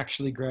to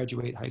actually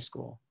graduate high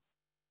school.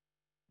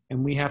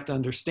 And we have to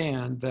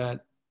understand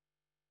that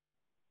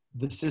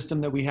the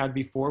system that we had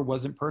before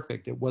wasn't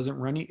perfect. It wasn't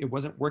running, it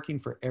wasn't working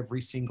for every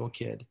single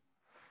kid.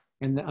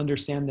 And to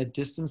understand that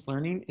distance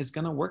learning is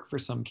going to work for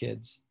some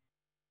kids.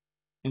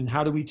 And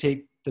how do we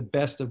take the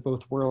best of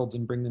both worlds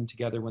and bring them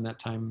together when that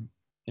time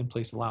and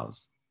place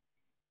allows?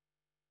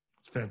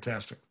 It's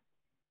fantastic.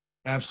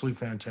 Absolutely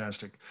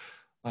fantastic.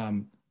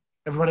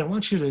 Everybody, I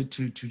want you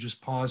to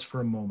just pause for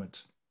a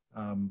moment.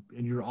 And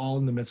you're all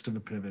in the midst of a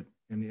pivot,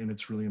 and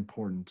it's really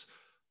important.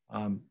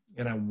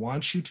 And I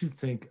want you to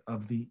think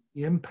of the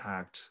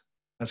impact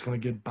that's going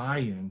to get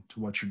buy-in to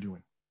what you're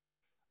doing.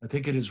 I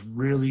think it is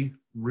really,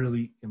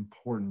 really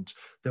important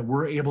that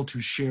we're able to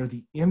share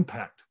the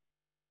impact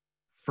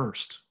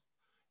first.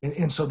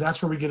 And so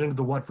that's where we get into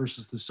the what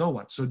versus the so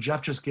what. So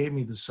Jeff just gave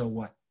me the so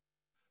what.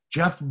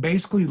 Jeff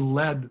basically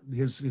led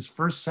his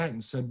first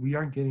sentence, said, we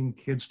aren't getting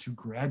kids to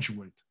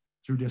graduate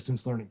through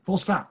distance learning. Full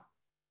stop.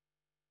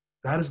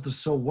 That is the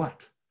so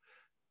what.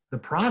 The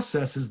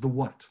process is the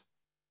what.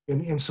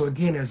 And so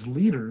again, as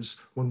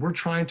leaders, when we're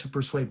trying to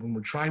persuade, when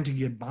we're trying to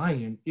get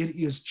buy-in, it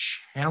is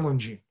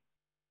challenging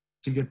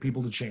to get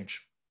people to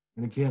change.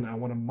 And again, I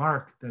want to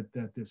mark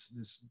that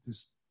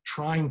this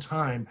trying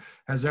time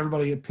has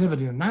everybody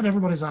pivoting, and not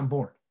everybody's on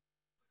board.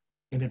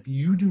 And if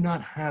you do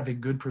not have a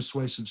good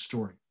persuasive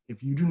story,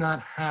 if you do not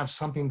have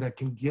something that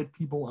can get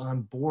people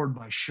on board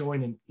by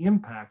showing an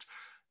impact,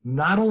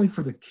 not only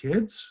for the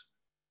kids,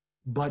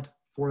 but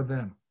for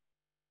them.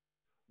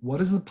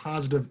 What is the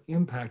positive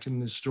impact in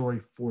this story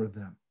for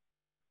them?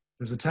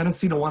 There's a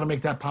tendency to want to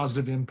make that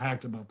positive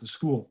impact about the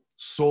school,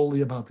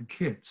 solely about the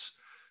kids.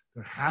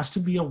 There has to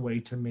be a way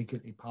to make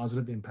it a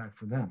positive impact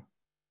for them.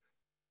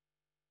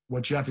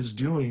 What Jeff is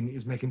doing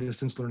is making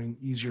distance learning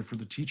easier for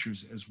the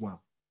teachers as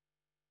well.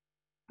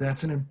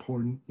 That's an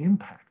important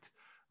impact.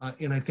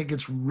 And I think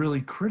it's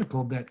really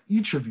critical that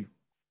each of you,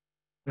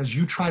 as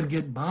you try to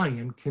get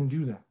buy-in, can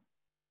do that.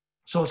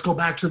 So let's go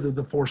back to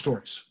the four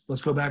stories.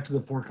 Let's go back to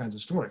the four kinds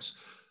of stories.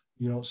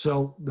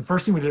 So the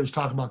first thing we did was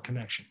talk about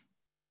connection.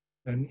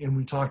 And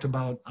we talked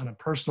about, on a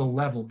personal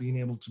level, being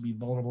able to be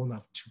vulnerable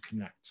enough to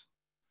connect.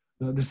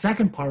 The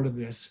second part of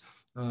this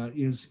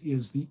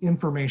is the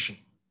information.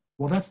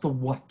 Well, that's the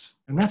what.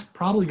 And that's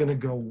probably going to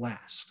go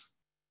last.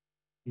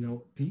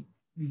 The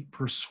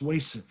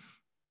persuasive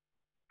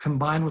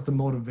combined with the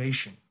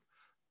motivation.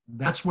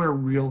 That's where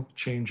real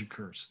change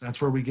occurs. That's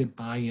where we get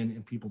buy-in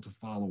and people to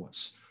follow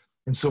us.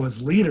 And so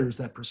as leaders,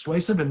 that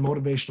persuasive and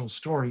motivational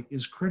story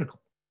is critical.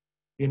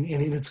 And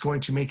it's going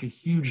to make a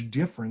huge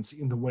difference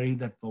in the way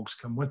that folks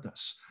come with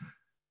us.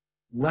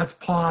 Let's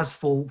pause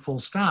full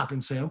stop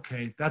and say,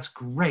 okay, that's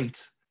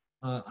great.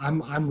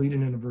 I'm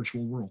leading in a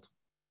virtual world.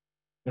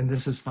 And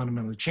this has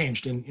fundamentally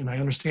changed. And I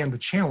understand the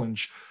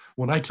challenge.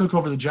 When I took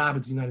over the job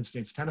at the United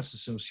States Tennis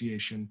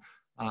Association,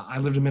 I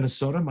lived in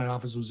Minnesota. My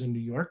office was in New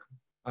York.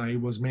 I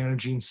was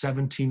managing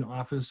 17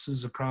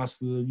 offices across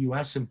the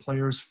US and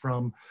players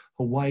from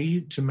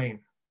Hawaii to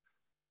Maine.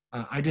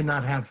 I did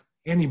not have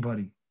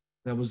anybody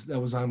that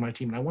was on my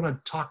team. And I want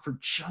to talk for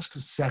just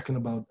a second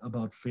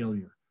about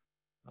failure,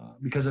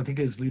 because I think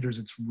as leaders,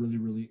 it's really,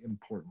 really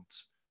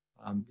important.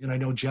 And I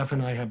know Jeff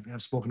and I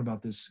have spoken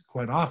about this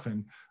quite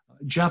often.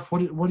 Jeff,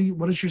 what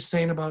is your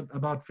saying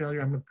about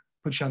failure? I'm going to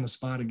put you on the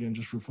spot again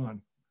just for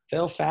fun.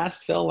 Fail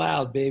fast, fail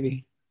loud,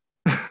 baby.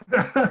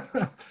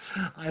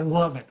 I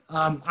love it.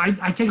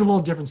 I take a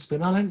little different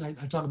spin on it.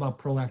 I talk about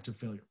proactive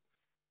failure.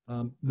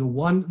 The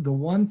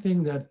one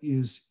thing that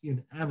is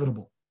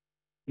inevitable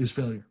is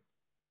failure.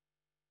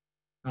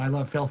 I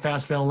love fail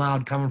fast, fail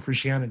loud, coming for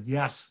Shannon.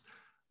 Yes.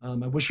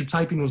 I wish your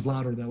typing was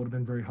louder. That would have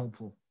been very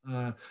helpful.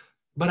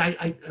 But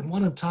I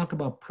want to talk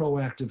about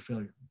proactive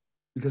failure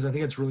because I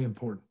think it's really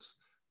important.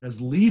 As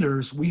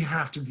leaders, we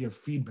have to give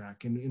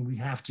feedback and we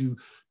have to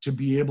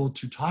be able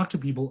to talk to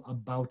people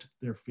about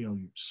their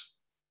failures.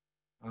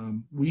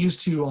 We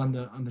used to, on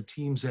the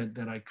teams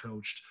that I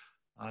coached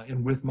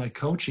and with my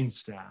coaching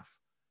staff,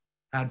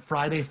 had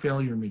Friday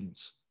failure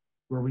meetings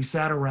where we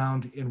sat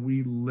around and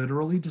we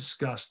literally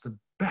discussed the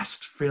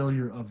best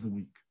failure of the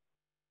week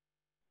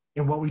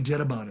and what we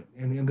did about it.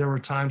 And there were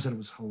times that it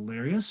was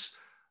hilarious.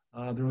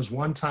 There was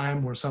one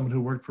time where someone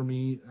who worked for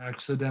me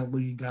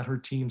accidentally got her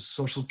team's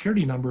social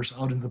security numbers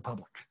out into the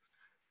public.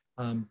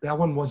 That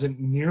one wasn't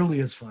nearly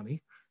as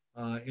funny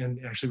and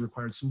actually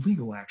required some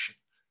legal action.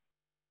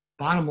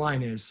 Bottom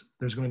line is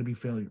there's going to be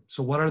failure.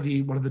 So what are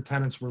the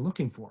tenets we're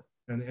looking for?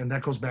 And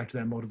that goes back to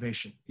that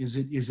motivation. Is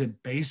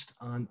it based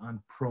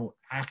on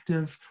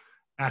proactive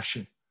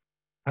action?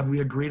 Have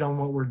we agreed on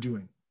what we're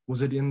doing?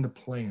 Was it in the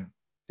plan?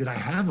 Did I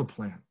have a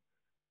plan?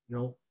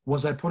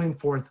 Was I putting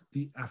forth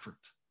the effort?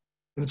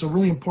 And it's a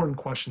really important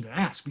question to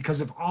ask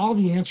because if all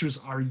the answers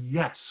are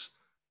yes,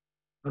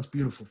 that's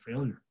beautiful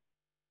failure.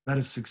 That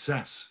is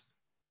success.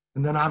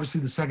 And then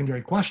obviously the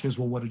secondary question is,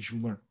 well, what did you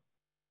learn?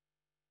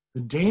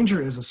 The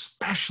danger is,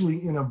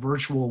 especially in a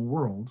virtual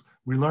world,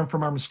 we learn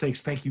from our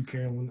mistakes. Thank you,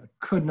 Carolyn. I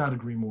could not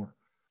agree more.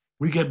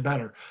 We get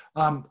better.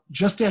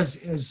 Just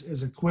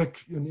as a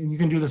quick, and you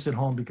can do this at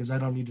home because I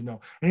don't need to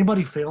know.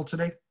 Anybody fail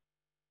today?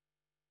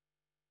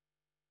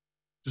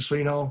 Just so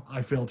you know,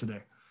 I failed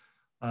today.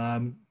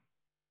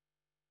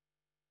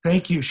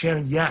 Thank you,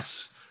 Shannon.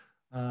 Yes,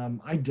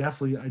 I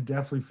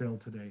definitely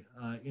failed today,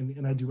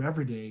 and I do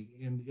every day,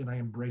 and I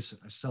embrace it.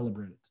 I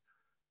celebrate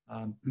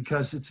it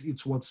because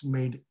it's what's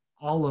made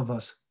all of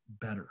us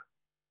better.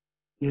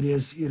 It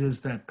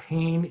is that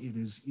pain.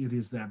 It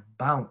is that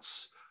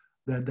bounce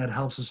that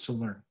helps us to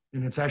learn,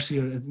 and it's actually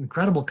an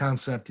incredible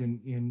concept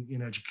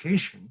in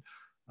education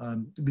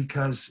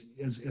because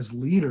as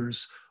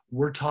leaders,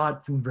 we're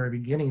taught from the very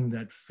beginning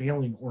that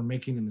failing or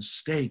making a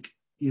mistake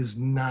is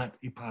not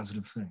a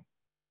positive thing.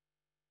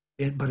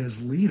 But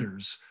as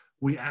leaders,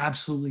 we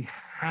absolutely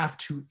have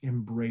to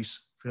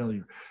embrace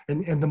failure.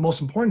 And the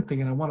most important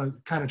thing, and I want to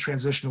kind of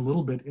transition a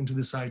little bit into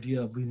this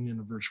idea of leading in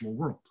a virtual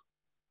world.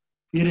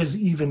 It is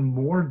even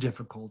more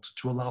difficult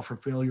to allow for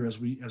failure as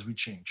we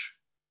change.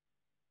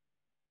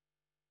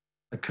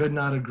 I could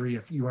not agree.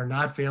 If you are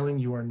not failing,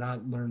 you are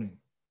not learning.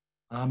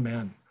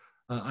 Amen.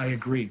 I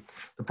agree.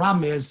 The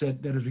problem is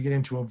that as we get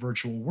into a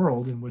virtual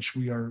world in which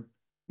we are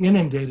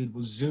inundated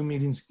with Zoom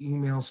meetings,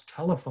 emails,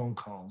 telephone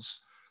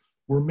calls,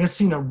 we're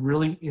missing a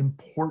really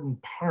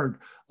important part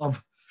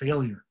of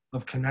failure,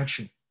 of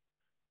connection,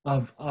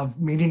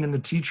 of meeting in the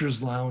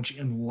teacher's lounge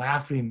and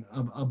laughing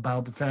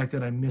about the fact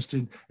that I missed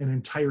an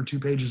entire 2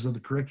 pages of the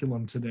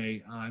curriculum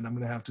today, and I'm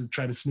going to have to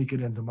try to sneak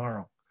it in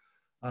tomorrow.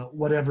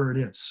 Whatever it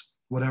is,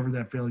 whatever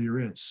that failure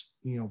is,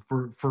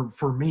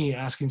 for me,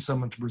 asking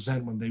someone to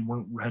present when they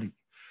weren't ready,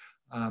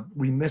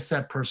 we miss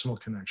that personal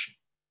connection.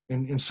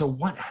 And so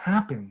what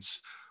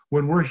happens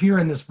when we're here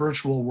in this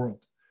virtual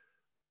world?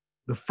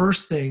 The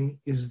first thing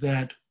is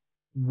that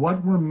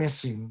what we're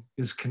missing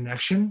is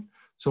connection.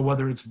 So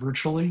whether it's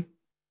virtually,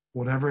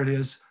 whatever it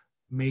is,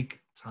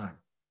 make time.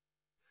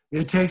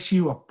 It takes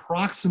you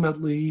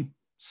approximately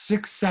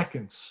 6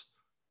 seconds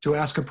to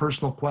ask a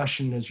personal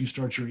question as you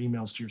start your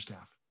emails to your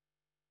staff.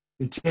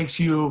 It takes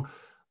you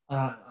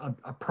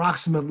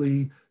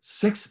approximately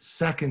 6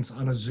 seconds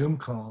on a Zoom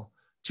call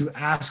to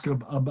ask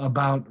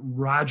about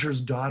Roger's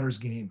daughter's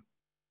game.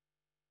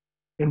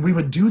 And we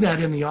would do that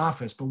in the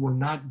office, but we're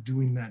not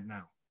doing that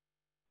now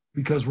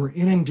because we're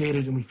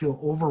inundated and we feel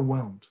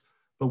overwhelmed,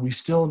 but we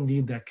still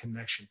need that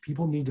connection.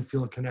 People need to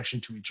feel a connection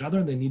to each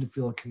other. They need to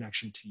feel a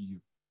connection to you.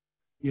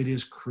 It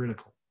is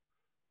critical.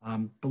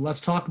 But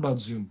let's talk about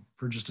Zoom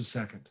for just a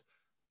second.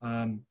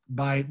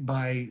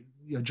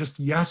 Just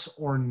yes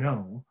or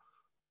no,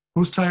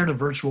 who's tired of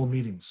virtual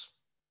meetings?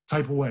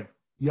 Type away,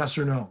 yes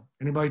or no.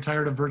 Anybody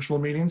tired of virtual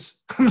meetings?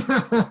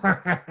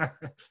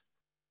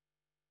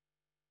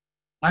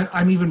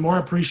 I'm even more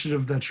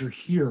appreciative that you're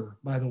here,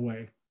 by the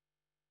way.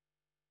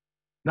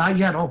 Not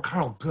yet. Oh,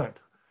 Carl, good.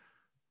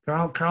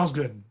 Carl's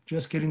good.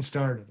 Just getting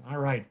started. All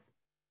right.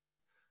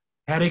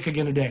 Headache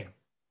again today.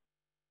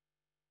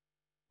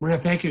 Maria,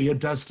 thank you. It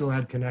does still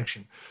add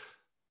connection.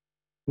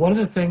 One of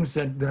the things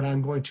that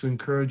I'm going to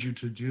encourage you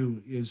to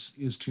do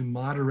is to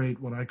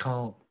moderate what I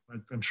call,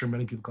 I'm sure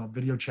many people call it,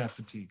 video chat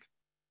fatigue.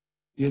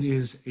 It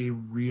is a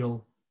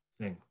real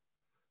thing.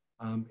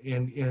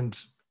 And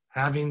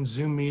having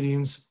Zoom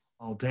meetings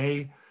all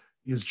day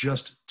is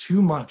just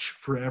too much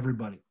for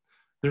everybody.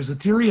 There's a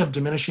theory of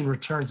diminishing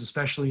returns,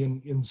 especially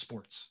in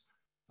sports.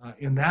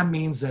 And that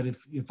means that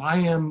if I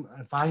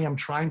am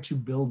trying to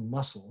build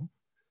muscle,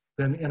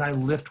 and I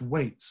lift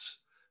weights,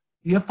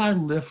 if I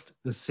lift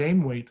the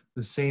same weight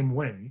the same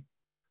way,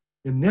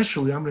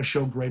 initially I'm going to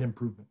show great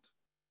improvement.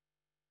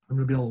 I'm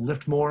going to be able to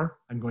lift more.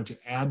 I'm going to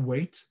add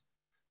weight.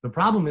 The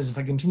problem is if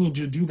I continue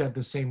to do that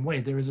the same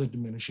way, there is a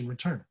diminishing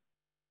return.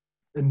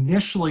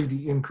 Initially,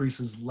 the increase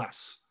is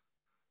less.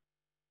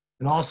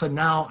 And all of a sudden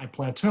now I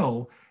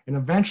plateau, and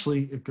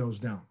eventually it goes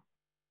down.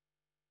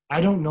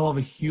 I don't know of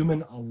a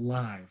human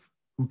alive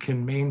who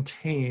can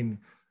maintain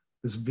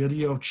this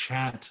video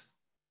chat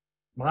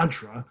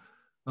mantra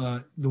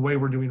the way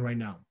we're doing right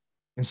now.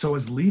 And so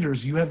as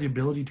leaders, you have the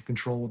ability to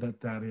control what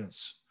that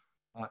is,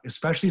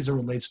 especially as it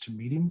relates to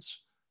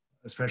meetings,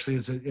 especially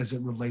as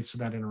it relates to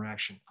that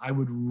interaction. I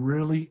would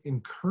really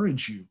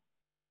encourage you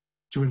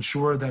to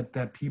ensure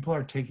that people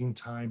are taking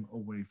time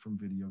away from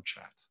video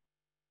chat,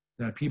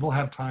 that people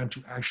have time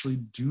to actually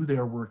do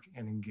their work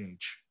and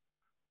engage.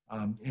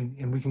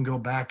 And we can go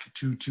back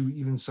to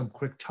even some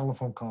quick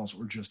telephone calls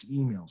or just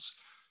emails.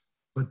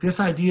 But this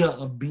idea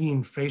of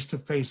being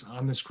face-to-face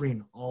on the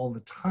screen all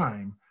the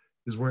time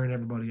is wearing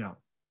everybody out.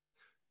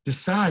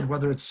 Decide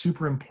whether it's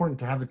super important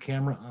to have the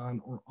camera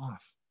on or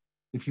off.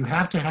 If you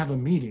have to have a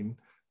meeting,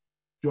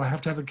 do I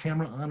have to have the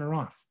camera on or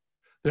off?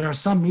 There are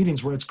some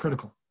meetings where it's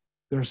critical.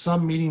 There are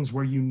some meetings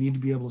where you need to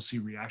be able to see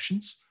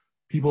reactions.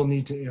 People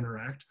need to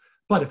interact.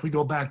 But if we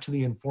go back to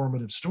the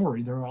informative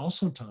story, there are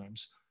also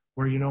times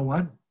where, you know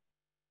what?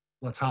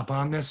 Let's hop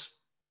on this.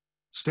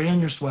 Stay in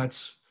your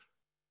sweats.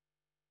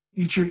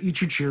 Eat your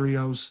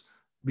Cheerios.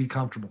 Be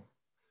comfortable.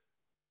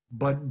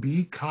 but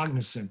be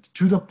cognizant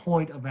to the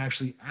point of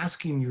actually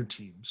asking your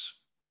teams,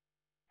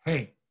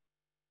 hey,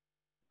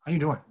 how you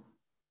doing?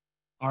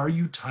 Are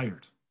you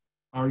tired?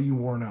 Are you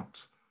worn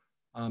out?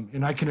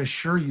 And I can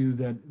assure you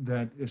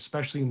that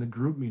especially in the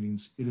group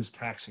meetings, it is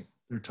taxing.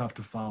 They're tough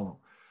to follow.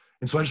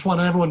 And so I just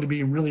want everyone to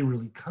be really,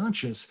 really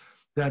conscious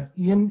that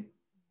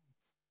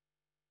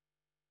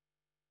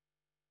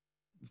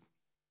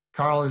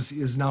Carl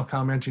is now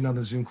commenting on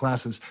the Zoom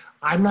classes.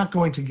 I'm not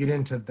going to get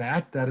into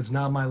that. That is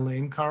not my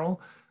lane,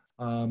 Carl.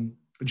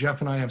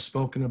 Jeff and I have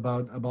spoken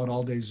about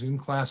all day Zoom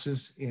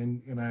classes,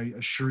 and I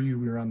assure you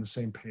we're on the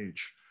same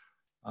page.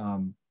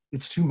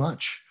 It's too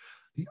much.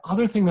 The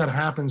other thing that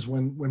happens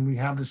when we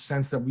have this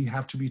sense that we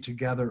have to be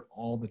together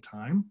all the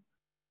time,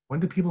 when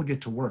do people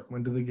get to work?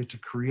 When do they get to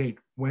create?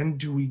 When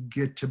do we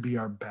get to be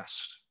our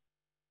best?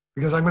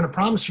 Because I'm going to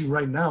promise you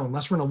right now,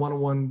 unless we're in a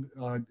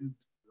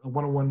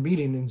one-on-one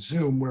meeting in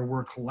Zoom where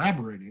we're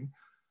collaborating,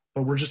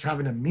 but we're just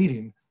having a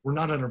meeting, we're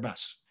not at our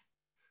best.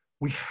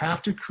 We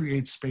have to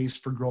create space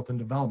for growth and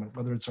development,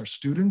 whether it's our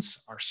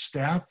students, our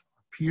staff,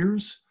 our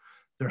peers.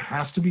 There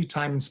has to be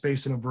time and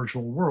space in a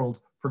virtual world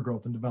for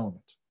growth and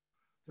development.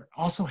 There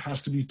also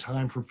has to be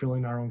time for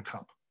filling our own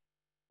cup.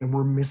 And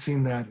we're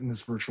missing that in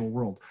this virtual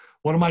world.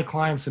 One of my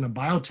clients in a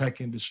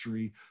biotech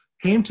industry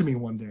came to me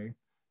one day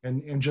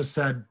and just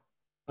said,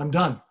 I'm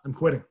done, I'm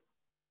quitting.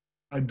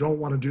 I don't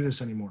want to do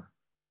this anymore.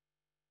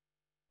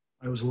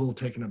 I was a little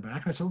taken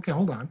aback. I said, okay,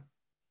 hold on.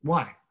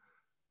 Why?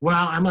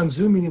 Well, I'm on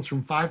Zoom meetings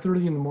from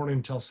 5:30 in the morning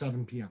until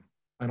 7 p.m.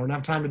 I don't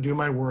have time to do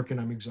my work and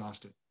I'm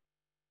exhausted.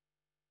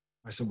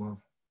 I said,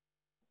 well,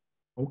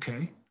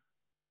 okay.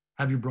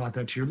 Have you brought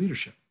that to your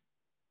leadership?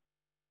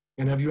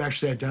 And have you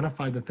actually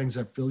identified the things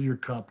that fill your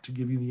cup to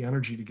give you the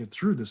energy to get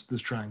through this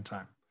trying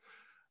time?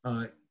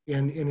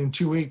 And in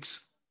 2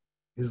 weeks,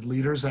 his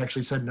leaders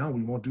actually said, no,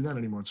 we won't do that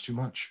anymore. It's too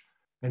much.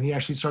 And he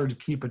actually started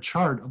to keep a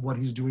chart of what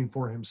he's doing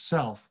for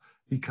himself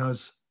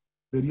because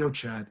video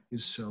chat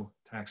is so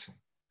taxing.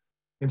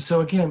 And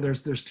so again,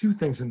 there's two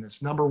things in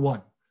this. Number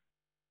one,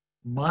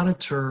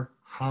 monitor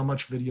how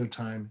much video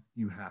time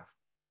you have.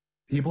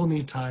 People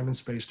need time and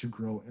space to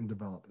grow and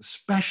develop,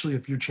 especially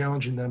if you're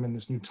challenging them in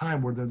this new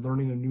time where they're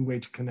learning a new way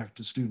to connect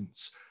to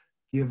students.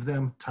 Give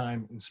them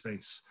time and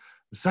space.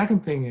 The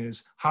second thing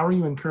is, how are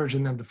you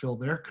encouraging them to fill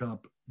their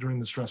cup during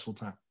the stressful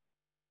time?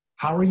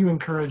 How are you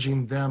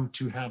encouraging them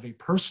to have a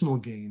personal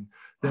gain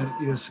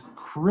that is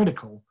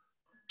critical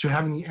to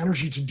having the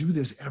energy to do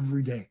this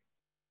every day?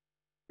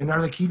 And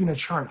are they keeping a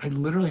chart? I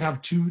literally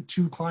have two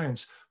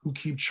clients who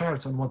keep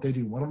charts on what they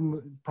do. One of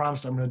them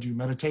promised I'm going to do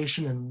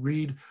meditation and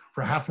read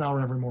for half an hour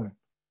every morning.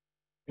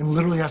 And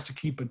literally has to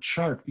keep a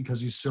chart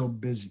because he's so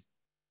busy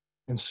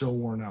and so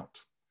worn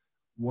out.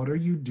 What are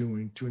you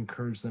doing to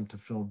encourage them to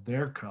fill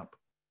their cup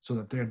so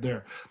that they're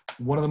there?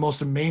 One of the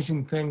most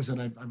amazing things that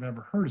I've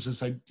ever heard is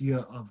this idea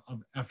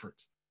of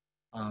effort.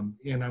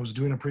 And I was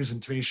doing a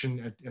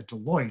presentation at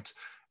Deloitte,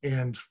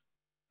 and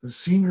the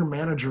senior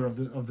manager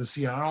of the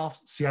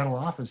Seattle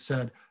office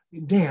said,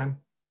 Dan,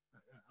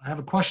 I have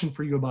a question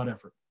for you about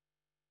effort.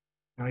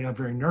 And I got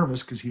very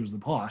nervous because he was the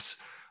boss.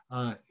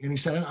 And he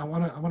said, I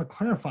want to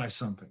clarify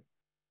something.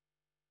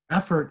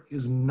 Effort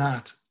is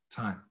not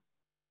time.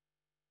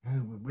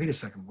 Wait a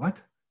second,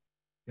 what?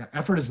 Yeah,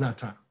 effort is not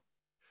time.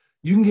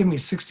 You can give me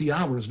 60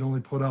 hours and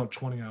only put out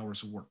 20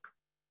 hours of work.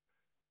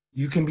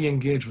 You can be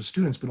engaged with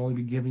students, but only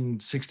be giving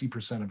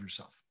 60% of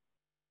yourself.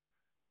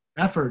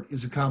 Effort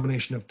is a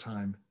combination of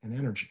time and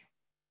energy.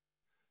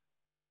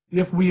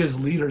 If we as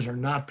leaders are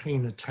not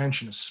paying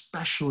attention,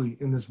 especially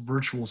in this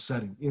virtual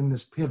setting, in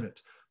this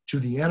pivot, to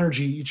the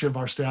energy each of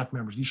our staff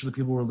members, each of the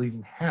people we're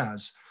leading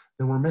has,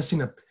 then we're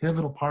missing a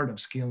pivotal part of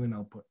scaling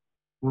output.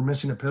 We're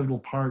missing a pivotal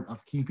part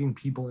of keeping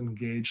people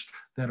engaged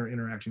that are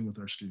interacting with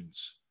our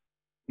students.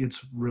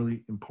 It's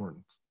really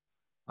important.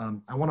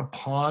 I want to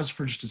pause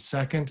for just a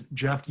second.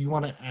 Jeff, do you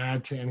want to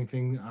add to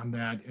anything on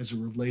that as it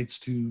relates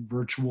to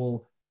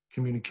virtual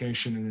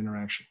communication and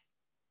interaction?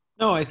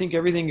 No, I think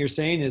everything you're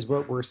saying is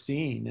what we're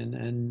seeing.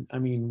 And I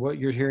mean, what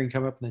you're hearing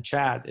come up in the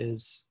chat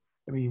is,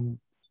 I mean,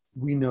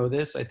 we know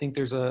this. I think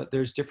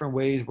there's different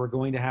ways we're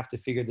going to have to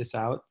figure this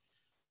out.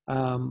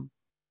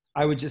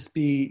 I would just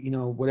be,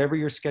 whatever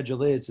your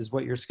schedule is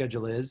what your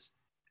schedule is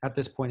at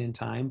this point in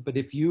time. But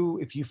if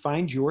you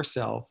find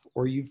yourself,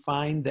 or you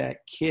find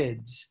that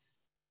kids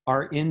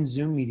are in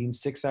Zoom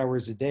meetings 6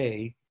 hours a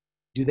day,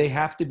 do they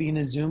have to be in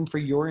a Zoom for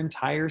your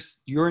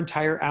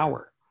entire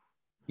hour?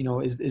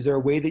 Is there a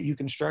way that you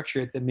can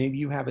structure it that maybe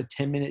you have a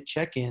 10-minute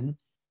check-in,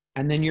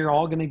 and then you're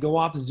all going to go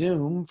off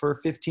Zoom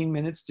for 15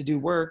 minutes to do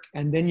work,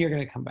 and then you're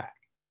going to come back?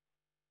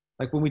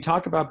 Like when we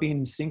talk about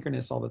being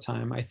synchronous all the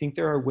time, I think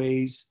there are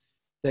ways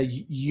that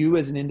you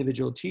as an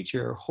individual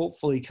teacher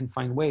hopefully can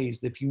find ways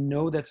that if you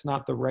know that's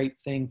not the right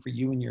thing for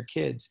you and your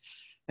kids,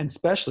 and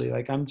especially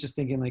like I'm just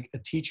thinking like a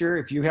teacher,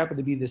 if you happen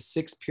to be the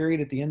sixth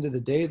period at the end of the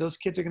day, those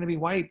kids are going to be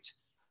wiped.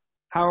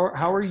 How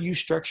are you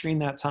structuring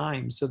that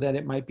time so that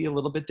it might be a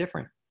little bit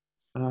different?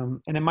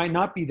 And it might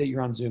not be that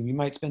you're on Zoom. You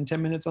might spend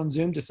 10 minutes on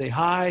Zoom to say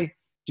hi,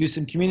 do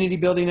some community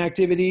building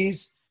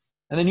activities,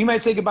 And then you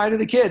might say goodbye to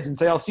the kids and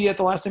say, I'll see you at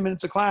the last 10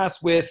 minutes of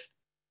class with,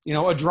 you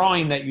know, a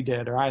drawing that you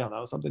did, or I don't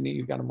know, something that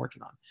you've got them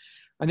working on.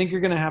 I think we're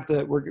going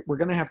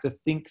to have to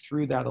think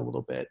through that a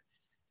little bit.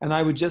 And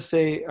I would just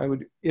say, I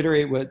would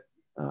reiterate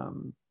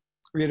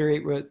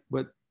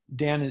what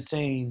Dan is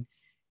saying,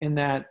 in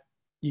that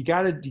you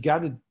got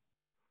to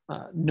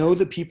know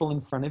the people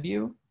in front of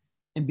you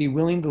and be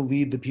willing to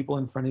lead the people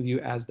in front of you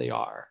as they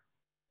are.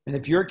 And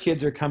if your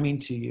kids are coming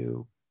to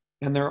you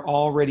and they're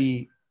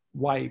already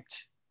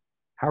wiped,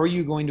 how are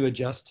you going to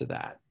adjust to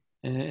that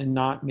and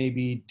not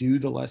maybe do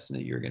the lesson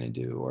that you're going to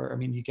do? Or, I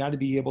mean, you got to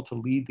be able to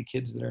lead the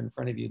kids that are in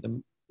front of you.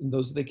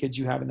 Those are the kids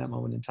you have in that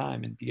moment in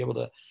time, and be able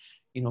to,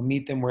 you know,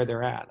 meet them where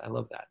they're at. I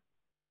love that.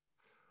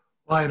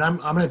 Well, and I'm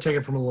going to take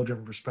it from a little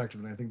different perspective,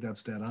 and I think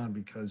that's dead on,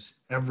 because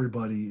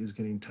everybody is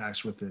getting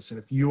taxed with this. And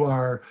if you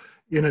are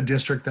in a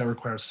district that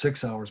requires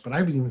 6 hours, but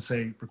I would even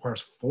say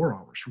requires 4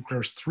 hours,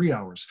 requires 3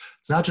 hours,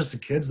 it's not just the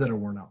kids that are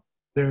worn out.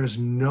 There is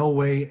no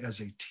way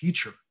as a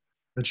teacher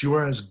that you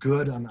are as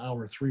good on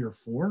hour 3 or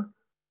 4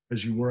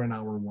 as you were on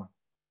hour 1,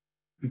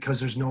 because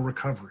there's no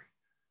recovery.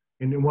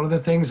 And one of the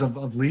things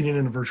of leading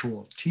in a virtual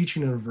world,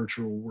 teaching in a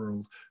virtual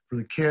world, for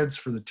the kids,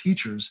 for the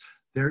teachers,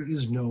 there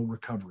is no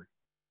recovery.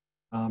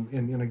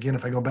 And again,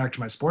 if I go back to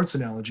my sports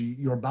analogy,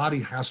 your body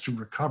has to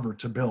recover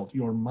to build.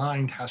 Your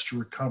mind has to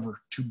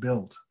recover to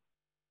build.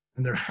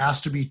 And there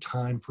has to be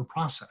time for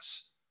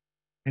process.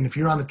 And if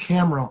you're on the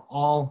camera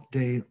all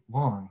day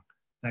long,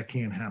 that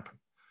can't happen.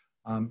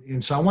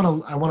 And so I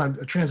want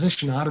to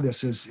transition out of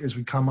this as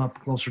we come up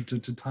closer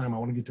to time. I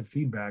want to get to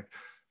feedback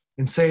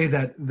and say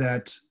that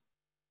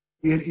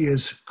it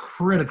is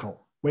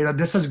critical. Wait,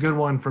 this is a good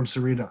one from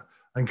Sarita.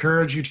 I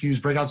encourage you to use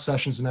breakout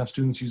sessions and have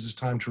students use this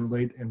time to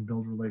relate and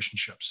build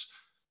relationships.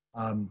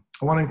 I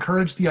want to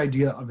encourage the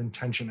idea of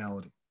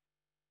intentionality.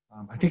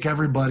 I think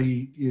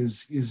everybody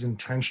is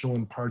intentional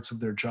in parts of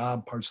their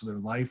job, parts of their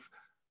life.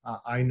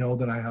 I know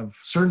that I have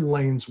certain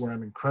lanes where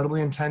I'm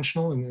incredibly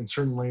intentional, and in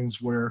certain lanes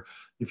where,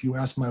 if you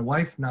ask my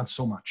wife, not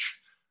so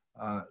much.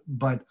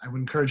 But I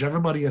would encourage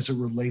everybody, as it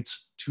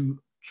relates to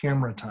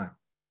camera time,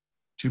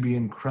 to be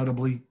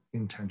incredibly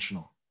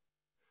intentional,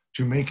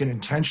 to make an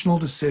intentional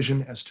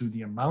decision as to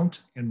the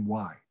amount and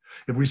why.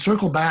 If we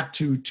circle back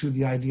to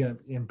the idea of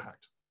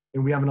impact,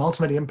 and we have an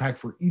ultimate impact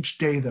for each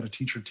day that a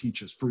teacher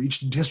teaches, for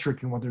each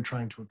district and what they're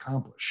trying to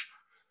accomplish,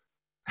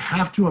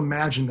 have to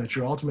imagine that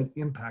your ultimate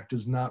impact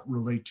does not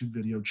relate to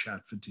video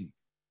chat fatigue.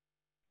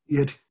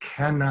 It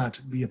cannot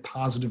be a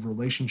positive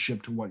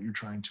relationship to what you're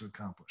trying to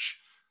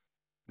accomplish.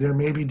 There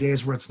may be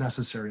days where it's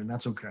necessary, and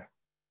that's okay.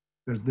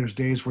 There's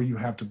days where you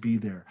have to be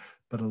there,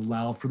 but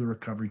allow for the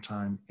recovery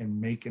time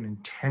and make an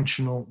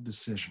intentional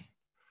decision.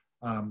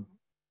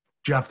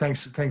 Jeff,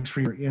 thanks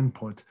for your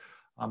input.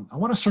 I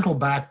want to circle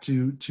back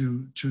to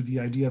the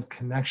idea of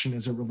connection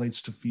as it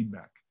relates to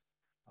feedback.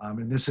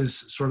 And this is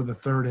sort of the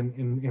third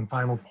and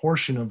final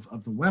portion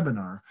of the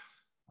webinar.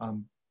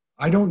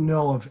 I don't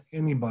know of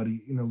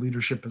anybody in a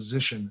leadership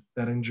position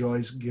that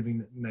enjoys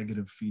giving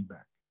negative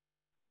feedback.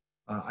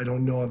 I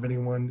don't know of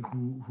anyone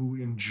who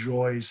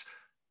enjoys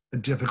a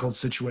difficult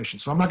situation.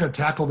 So I'm not going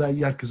to tackle that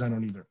yet, because I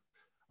don't either.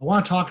 I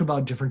want to talk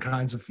about different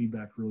kinds of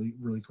feedback really,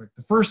 really quick.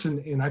 The first,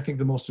 and I think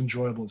the most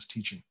enjoyable, is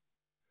teaching,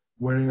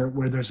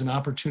 where there's an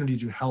opportunity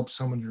to help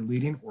someone you're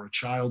leading or a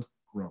child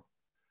grow.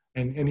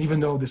 And even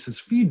though this is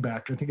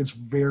feedback, I think it's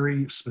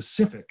very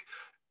specific,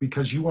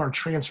 because you are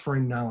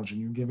transferring knowledge,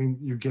 and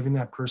you're giving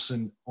that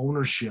person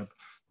ownership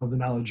of the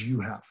knowledge you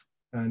have.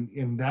 And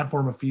in that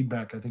form of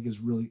feedback, I think,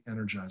 is really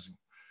energizing.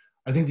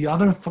 I think the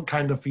other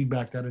kind of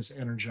feedback that is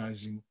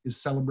energizing is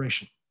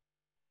celebration.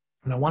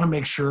 And I want to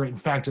make sure, in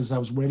fact, as I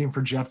was waiting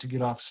for Jeff to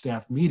get off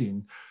staff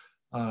meeting,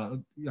 I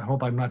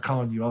hope I'm not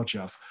calling you out,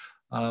 Jeff,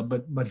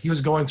 but he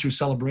was going through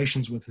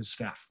celebrations with his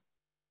staff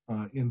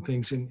in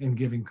things and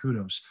giving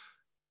kudos.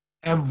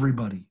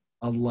 Everybody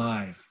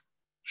alive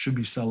should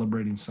be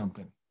celebrating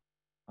something,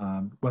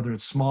 whether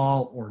it's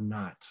small or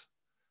not.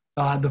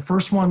 The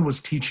first one was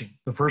teaching.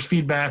 The first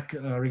feedback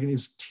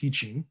is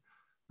teaching.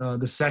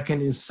 The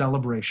second is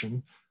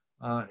celebration.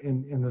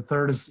 And the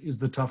third is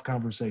the tough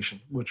conversation,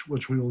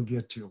 which we will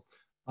get to.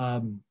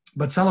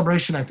 But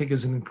celebration, I think,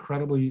 is an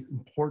incredibly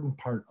important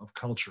part of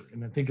culture.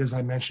 And I think, as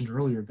I mentioned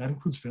earlier, that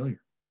includes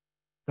failure.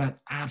 That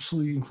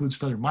absolutely includes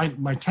failure.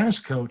 My tennis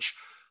coach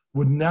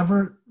would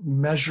never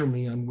measure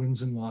me on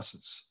wins and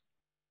losses,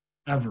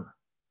 ever.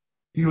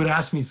 He would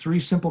ask me 3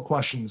 simple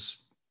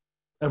questions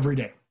every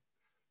day.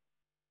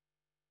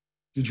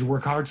 Did you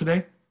work hard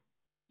today?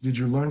 Did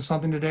you learn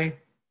something today?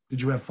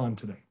 Did you have fun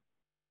today?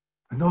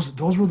 And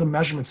those were the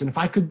measurements. And if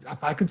I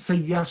could say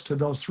yes to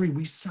those 3,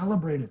 we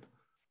celebrated.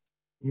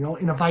 You know,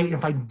 and if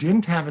I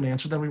didn't have an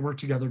answer, then we worked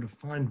together to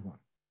find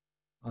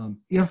one.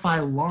 If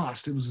I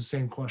lost, it was the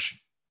same question.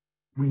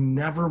 We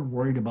never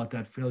worried about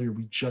that failure.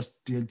 We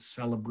just did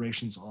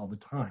celebrations all the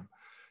time.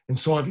 And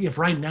so if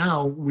right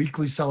now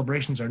weekly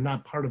celebrations are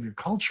not part of your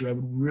culture, I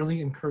would really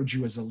encourage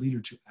you as a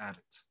leader to add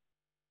it,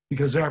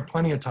 because there are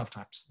plenty of tough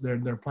times. There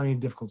are plenty of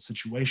difficult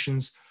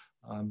situations,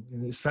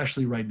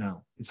 especially right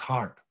now. It's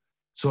hard.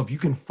 So if you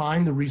can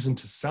find the reason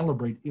to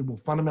celebrate, it will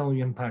fundamentally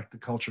impact the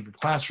culture of your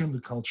classroom,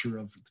 the culture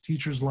of the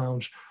teacher's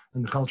lounge,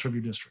 and the culture of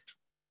your district.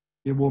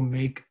 It will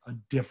make a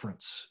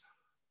difference.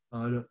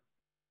 Sorry,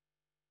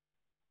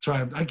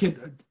 I get,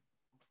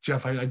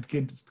 Jeff, I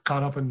get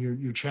caught up in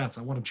your chats.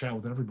 I want to chat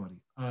with everybody.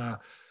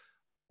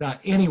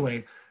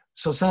 Anyway,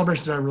 so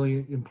celebrations are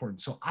really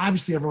important. So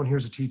obviously everyone here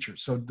is a teacher.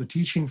 So the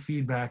teaching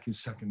feedback is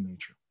second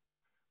nature.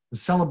 The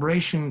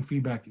celebration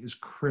feedback is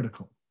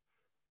critical.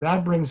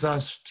 That brings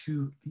us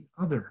to the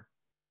other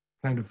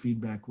kind of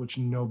feedback, which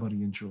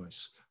nobody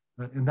enjoys.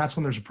 And that's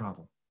when there's a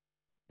problem.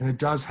 And it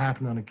does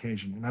happen on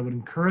occasion. And I would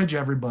encourage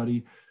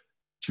everybody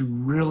to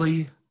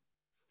really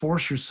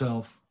force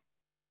yourself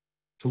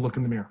to look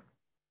in the mirror.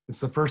 It's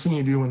the first thing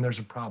you do when there's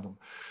a problem.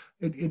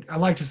 I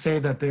like to say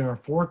that there are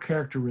 4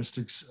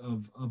 characteristics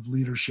of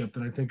leadership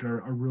that I think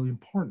are really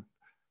important,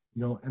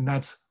 and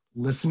that's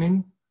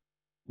listening,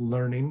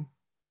 learning,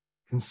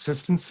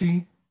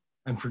 consistency,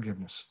 and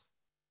forgiveness.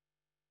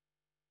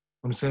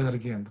 I'm going to say that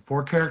again. The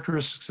 4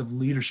 characteristics of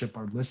leadership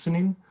are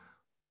listening,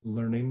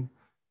 learning,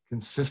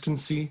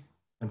 consistency,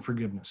 and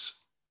forgiveness.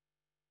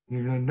 And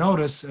you're going to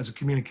notice, as a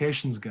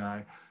communications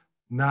guy,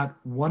 not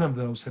one of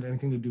those had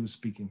anything to do with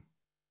speaking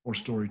or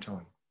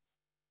storytelling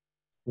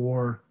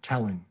or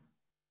telling,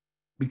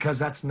 because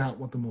that's not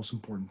what the most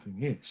important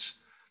thing is.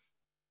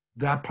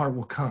 That part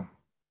will come.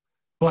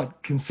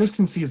 But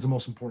consistency is the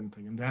most important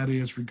thing, and that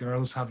is,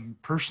 regardless how you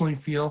personally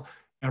feel,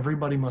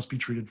 everybody must be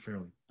treated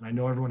fairly. And I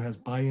know everyone has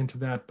buy-in to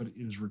that, but it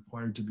is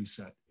required to be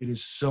said. It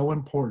is so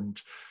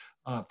important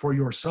for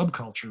your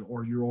subculture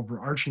or your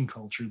overarching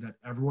culture that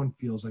everyone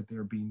feels like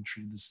they're being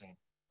treated the same.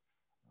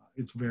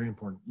 It's very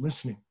important.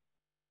 Listening.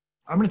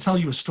 I'm going to tell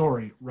you a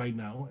story right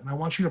now, and I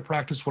want you to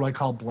practice what I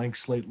call blank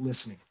slate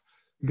listening,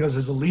 because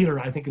as a leader,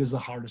 I think it is the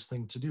hardest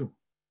thing to do.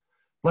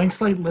 Blank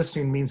slate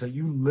listening means that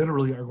you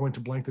literally are going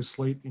to blank the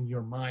slate in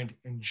your mind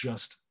and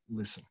just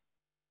listen.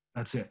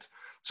 That's it.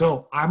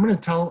 So I'm going to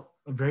tell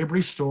a very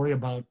brief story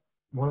about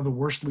one of the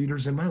worst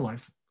leaders in my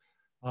life.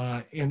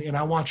 And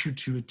I want you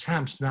to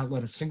attempt to not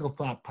let a single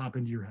thought pop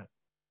into your head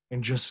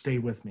and just stay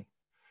with me.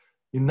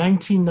 In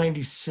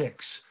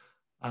 1996,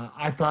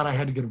 I thought I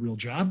had to get a real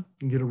job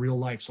and get a real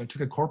life. So I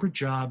took a corporate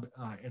job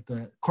at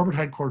the corporate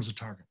headquarters of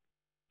Target.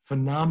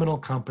 Phenomenal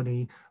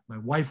company. My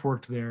wife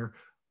worked there.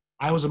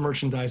 I was a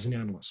merchandising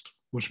analyst,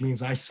 which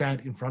means I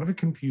sat in front of a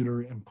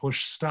computer and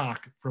pushed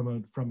stock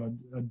from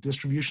a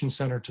distribution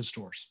center to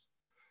stores.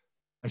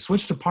 I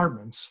switched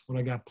departments when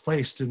I got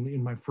placed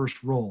in my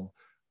first role.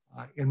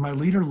 And my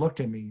leader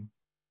looked at me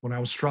when I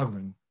was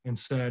struggling and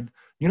said,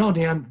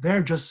 Dan, there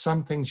are just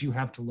some things you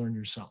have to learn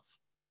yourself.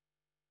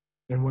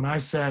 And when I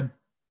said,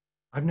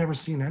 I've never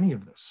seen any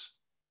of this,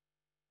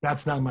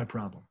 that's not my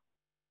problem.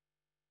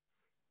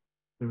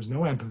 There was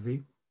no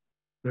empathy.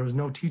 There was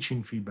no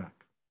teaching feedback.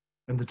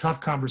 And the tough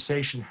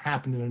conversation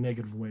happened in a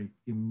negative way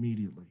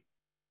immediately.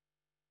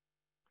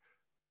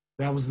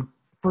 That was the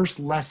first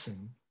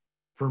lesson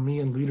for me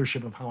in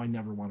leadership of how I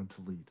never wanted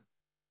to lead.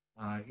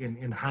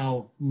 And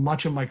how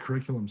much of my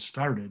curriculum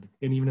started,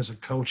 and even as a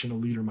coach and a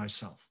leader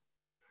myself.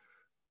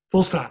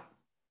 Full stop.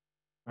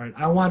 All right,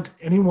 I want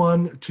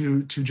anyone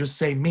to just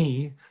say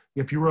me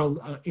if you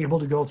were able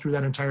to go through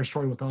that entire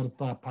story without a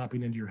thought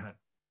popping into your head.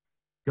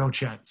 Go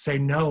chat. Say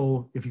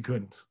no if you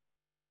couldn't.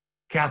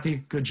 Kathy,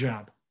 good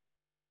job.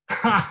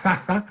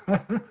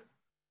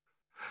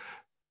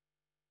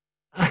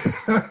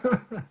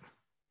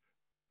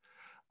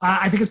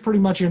 I think it's pretty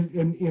much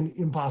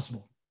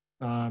impossible.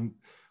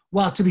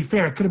 Well, to be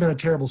fair, it could have been a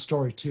terrible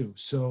story too.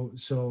 So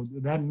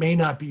that may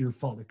not be your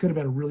fault. It could have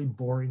been a really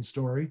boring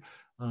story,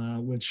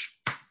 which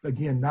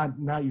again,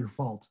 not your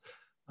fault.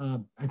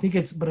 I think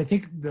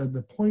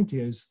the point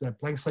is that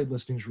blank slate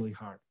listening is really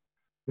hard.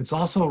 It's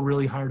also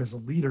really hard as a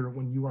leader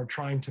when you are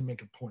trying to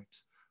make a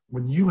point.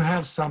 When you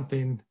have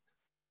something,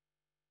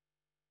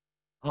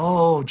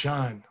 oh,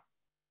 John,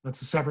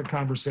 that's a separate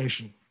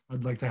conversation.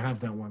 I'd like to have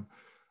that one.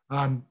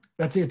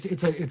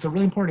 It's a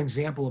really important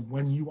example of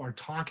when you are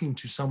talking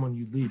to someone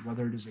you lead,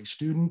 whether it is a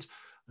student,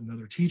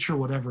 another teacher,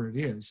 whatever it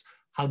is,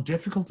 how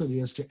difficult it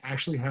is to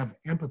actually have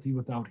empathy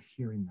without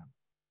hearing them.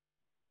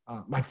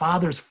 My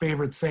father's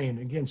favorite saying,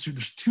 again, so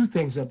there's 2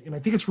 things that, and I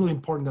think it's really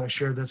important that I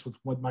share this with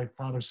what my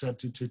father said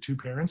to 2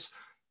 parents.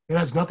 It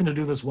has nothing to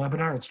do with this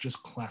webinar. It's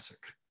just classic.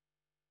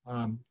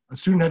 A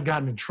student had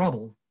gotten in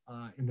trouble,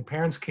 and the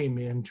parents came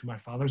in to my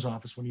father's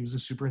office when he was a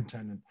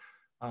superintendent,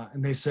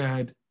 and they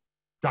said,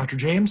 Dr.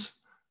 James,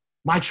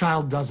 my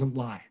child doesn't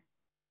lie.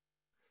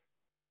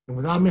 And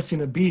without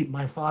missing a beat,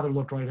 my father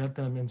looked right at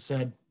them and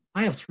said,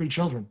 I have 3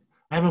 children.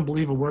 I haven't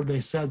believed a word they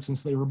said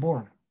since they were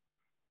born.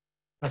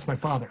 That's my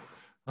father.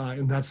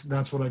 And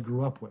that's what I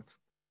grew up with.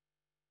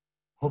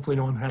 Hopefully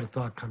no one had a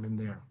thought come in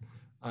there.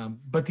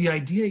 But the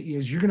idea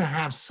is you're going to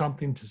have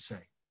something to say.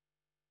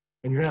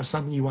 And you're going to have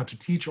something you want to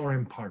teach or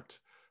impart.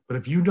 But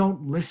if you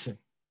don't listen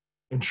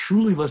and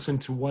truly listen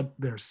to what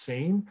they're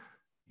saying,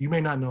 you may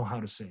not know how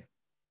to say it.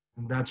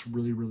 And that's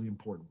really, really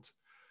important.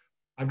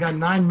 I've got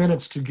 9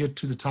 minutes to get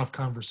to the tough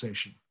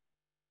conversation.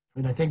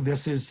 And I think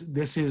this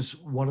is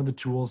one of the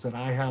tools that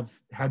I have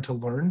had to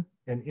learn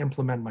and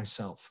implement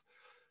myself.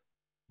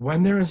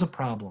 When there is a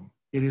problem,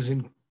 it is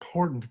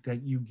important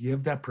that you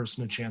give that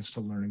person a chance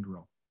to learn and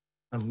grow.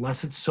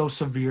 Unless it's so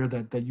severe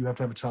that you have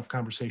to have a tough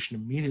conversation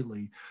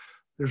immediately,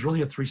 there's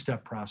really a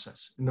 3-step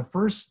process. And the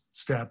first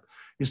step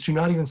is to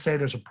not even say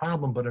there's a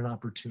problem, but an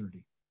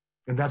opportunity.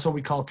 And that's what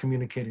we call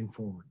communicating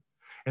forward.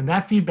 And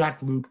that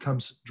feedback loop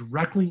comes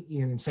directly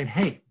in and saying,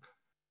 hey,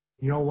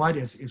 you know what,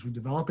 as we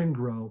develop and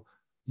grow,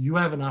 you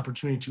have an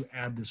opportunity to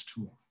add this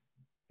tool.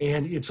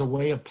 And it's a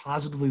way of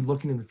positively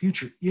looking in the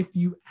future. If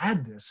you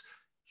add this,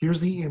 here's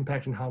the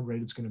impact and how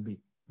great it's going to be.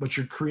 But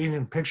you're creating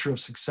a picture of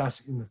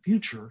success in the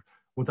future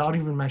without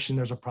even mentioning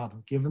there's a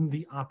problem. Give them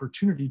the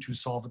opportunity to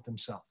solve it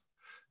themselves.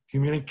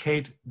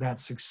 Communicate that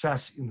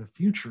success in the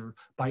future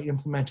by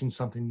implementing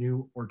something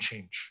new or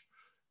change.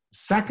 The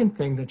second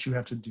thing that you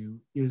have to do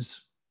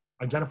is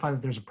identify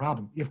that there's a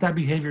problem. If that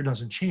behavior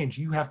doesn't change,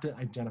 you have to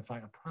identify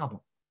a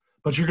problem.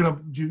 But you're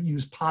going to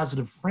use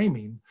positive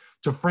framing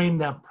to frame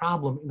that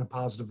problem in a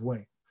positive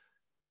way.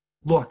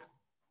 Look,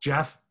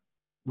 Jeff,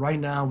 right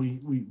now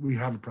we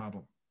have a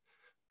problem.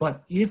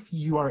 But if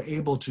you are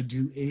able to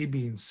do A,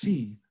 B, and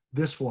C,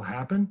 this will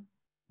happen.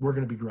 We're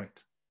going to be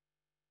great.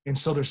 And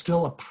so there's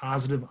still a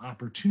positive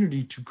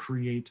opportunity to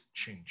create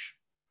change.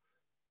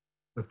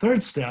 The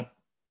third step,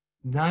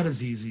 not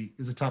as easy,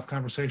 is a tough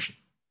conversation.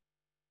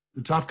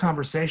 The tough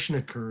conversation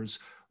occurs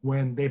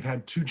when they've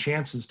had 2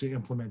 chances to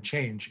implement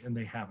change and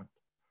they haven't.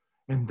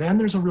 And then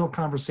there's a real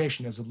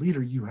conversation as a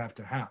leader you have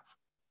to have.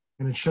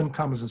 And it shouldn't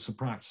come as a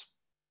surprise.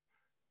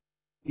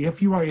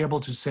 If you are able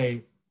to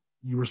say,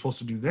 you were supposed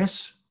to do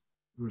this,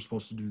 you were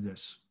supposed to do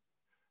this.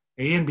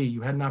 A and B,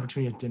 you had an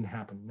opportunity, it didn't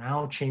happen.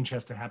 Now change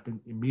has to happen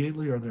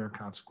immediately or there are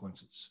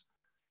consequences.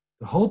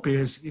 The hope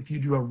is if you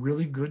do a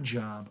really good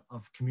job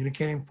of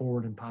communicating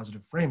forward and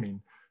positive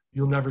framing,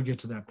 you'll never get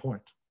to that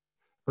point.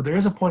 But there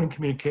is a point in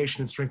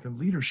communication and strength and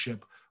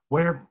leadership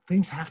where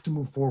things have to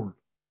move forward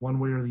one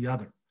way or the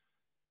other.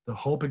 The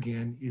hope,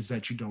 again, is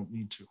that you don't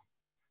need to. I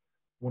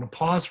want to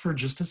pause for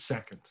just a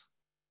second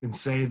and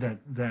say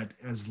that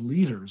as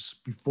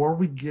leaders, before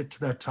we get to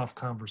that tough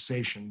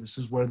conversation, this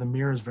is where the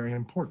mirror is very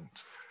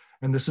important.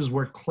 And this is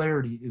where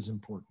clarity is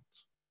important.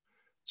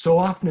 So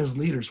often as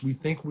leaders, we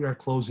think we are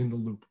closing the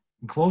loop.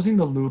 And closing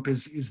the loop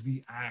is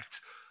the act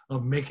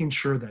of making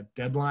sure that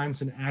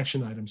deadlines and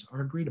action items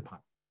are agreed upon.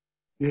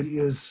 It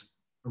is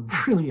a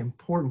really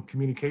important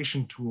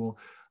communication tool,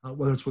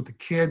 whether it's with the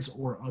kids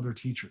or other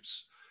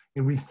teachers.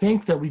 And we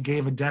think that we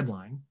gave a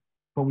deadline,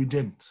 but we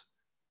didn't.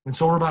 And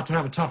so we're about to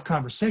have a tough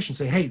conversation,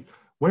 say, hey,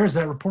 where's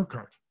that report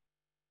card?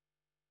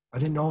 I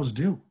didn't know it was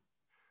due.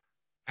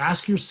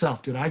 Ask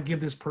yourself, did I give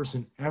this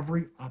person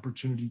every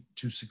opportunity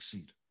to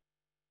succeed?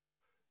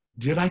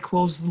 Did I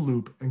close the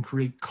loop and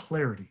create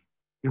clarity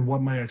in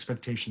what my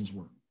expectations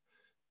were?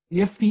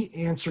 If the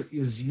answer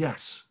is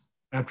yes,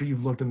 after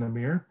you've looked in the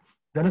mirror,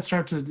 then it's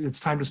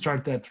time to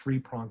start that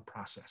 3-pronged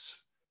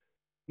process.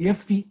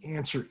 If the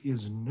answer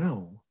is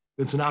no,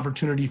 it's an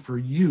opportunity for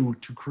you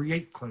to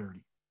create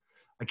clarity.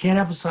 I can't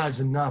emphasize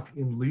enough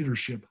in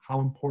leadership how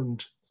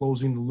important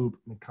closing the loop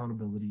and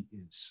accountability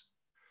is.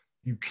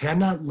 You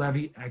cannot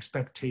levy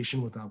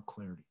expectation without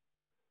clarity.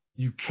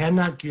 You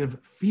cannot give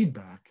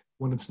feedback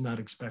when it's not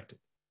expected.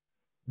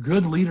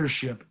 Good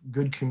leadership,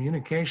 good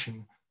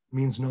communication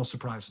means no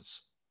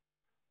surprises.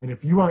 And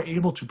if you are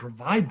able to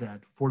provide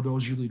that for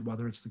those you lead,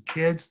 whether it's the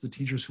kids, the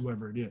teachers,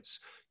 whoever it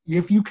is,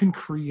 if you can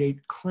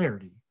create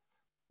clarity,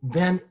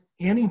 then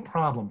any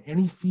problem,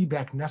 any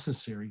feedback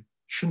necessary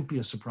shouldn't be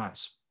a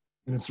surprise.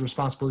 And it's the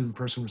responsibility of the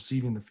person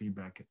receiving the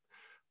feedback.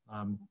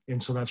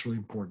 And so that's really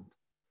important.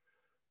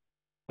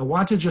 I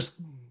want to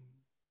just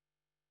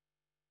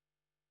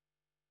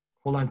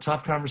hold on.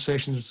 Tough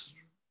conversations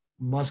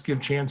must give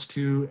chance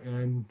to,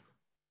 and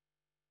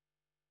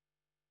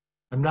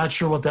I'm not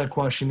sure what that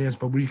question is,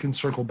 but we can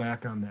circle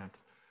back on that.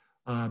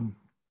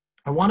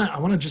 I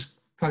want to just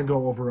kind of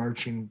go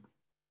overarching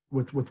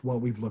with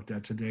what we've looked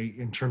at today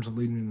in terms of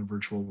leading in a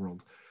virtual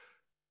world.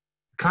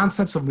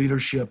 Concepts of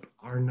leadership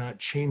are not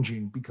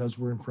changing because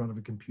we're in front of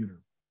a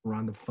computer, we're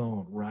on the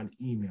phone, we're on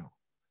email.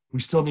 We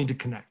still need to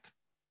connect.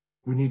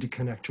 We need to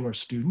connect to our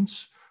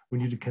students, we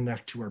need to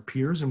connect to our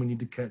peers, and we need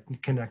to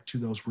connect to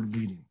those we're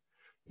leading.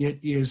 It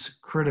is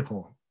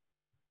critical.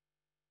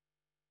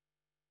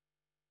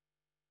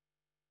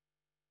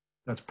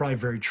 That's probably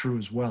very true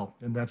as well.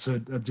 And that's a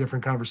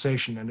different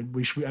conversation. And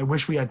I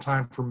wish we had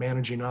time for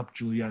managing up,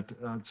 Juliet.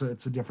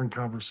 It's a different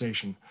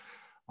conversation.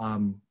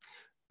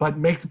 But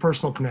make the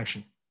personal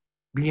connection.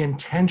 Be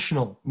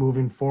intentional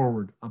moving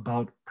forward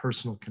about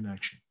personal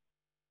connection.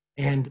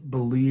 And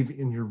believe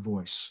in your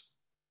voice.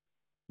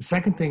 The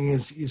second thing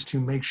is to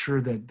make sure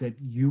that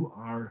you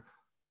are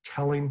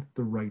telling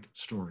the right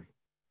story.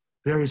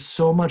 There is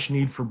so much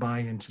need for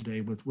buy-in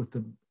today with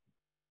the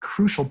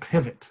crucial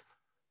pivot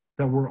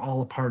that we're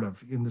all a part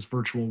of in this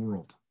virtual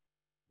world.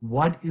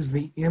 What is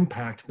the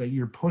impact that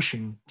you're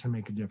pushing to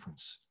make a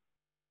difference?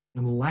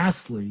 And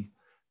lastly,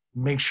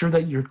 make sure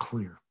that you're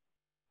clear.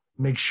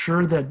 Make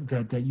sure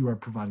that you are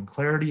providing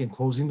clarity and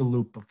closing the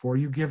loop before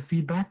you give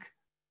feedback.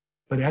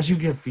 But as you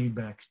give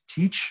feedback,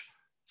 teach,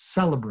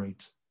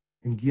 celebrate,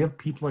 and give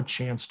people a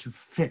chance to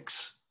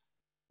fix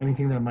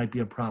anything that might be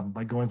a problem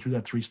by going through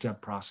that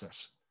 3-step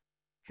process.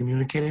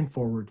 Communicating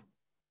forward,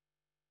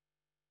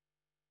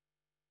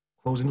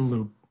 closing the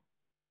loop,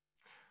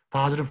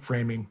 positive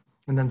framing,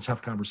 and then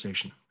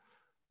self-conversation.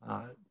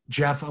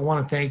 Jeff, I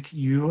want to thank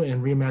you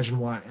and Reimagine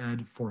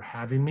WAED for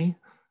having me.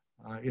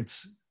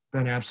 It's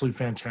been absolutely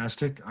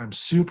fantastic. I'm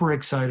super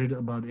excited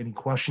about any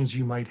questions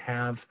you might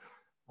have.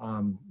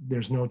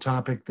 There's no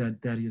topic that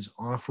is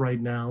off right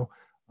now.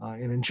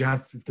 And then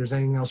Jeff, if there's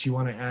anything else you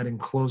want to add in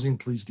closing,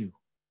 please do.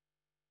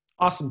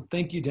 Awesome.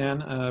 Thank you,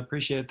 Dan.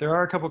 Appreciate it. There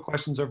are a couple of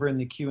questions over in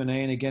the Q&A.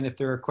 And again, if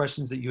there are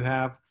questions that you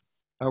have,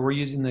 we're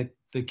using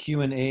the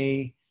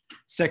Q&A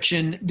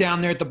section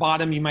down there at the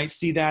bottom. You might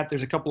see that.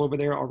 There's a couple over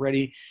there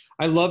already.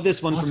 I love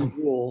this one Awesome. from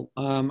Jewel.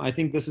 I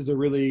think this is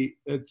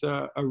it's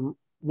a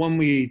one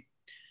we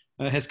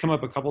has come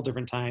up a couple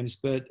different times,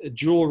 but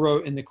Jewel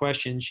wrote in the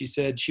question, she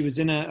said she was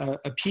in a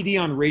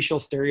PD on racial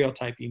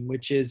stereotyping,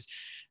 which is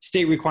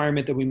state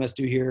requirement that we must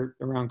do here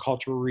around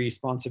cultural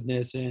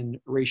responsiveness and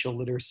racial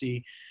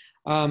literacy.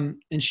 And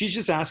she's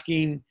just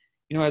asking,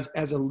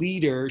 as a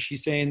leader,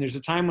 she's saying there's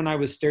a time when I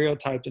was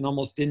stereotyped and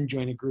almost didn't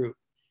join a group.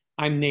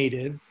 I'm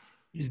Native.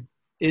 Is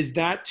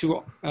it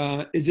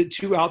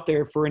too out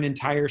there for an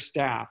entire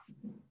staff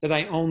that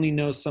I only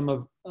know some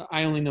of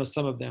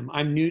them?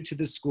 I'm new to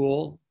the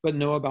school, but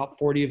know about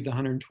 40 of the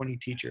 120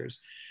 teachers.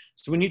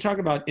 So when you talk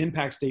about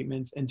impact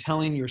statements and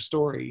telling your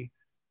story,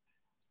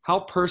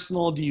 how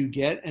personal do you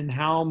get, and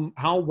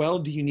how well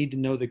do you need to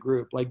know the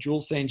group? Like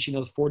Jules saying she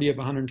knows 40 of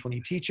 120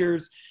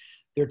 teachers.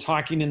 They're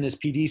talking in this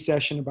PD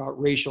session about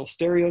racial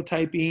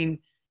stereotyping.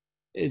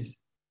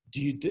 Does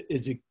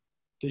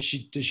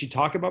she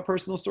talk about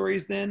personal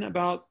stories then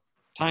about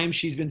times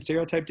she's been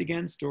stereotyped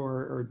against,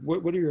 or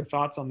what are your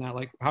thoughts on that?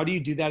 Like, how do you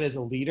do that as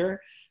a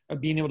leader,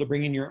 of being able to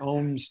bring in your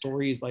own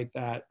stories like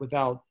that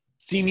without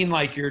seeming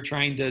like you're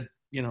trying to,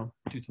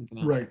 do something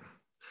else? Right.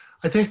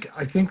 I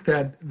think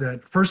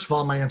that first of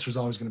all, my answer is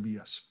always going to be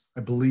yes.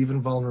 I believe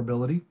in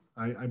vulnerability.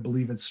 I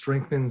believe it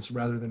strengthens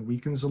rather than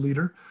weakens a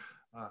leader.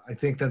 I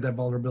think that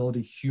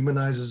vulnerability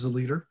humanizes a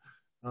leader,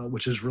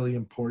 which is really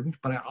important.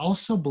 But I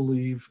also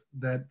believe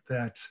that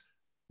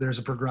there's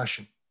a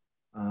progression,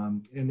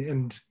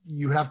 and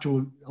you have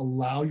to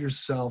allow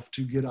yourself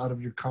to get out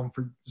of your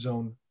comfort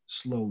zone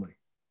slowly.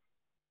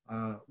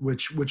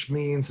 Which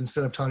means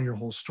instead of telling your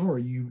whole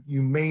story,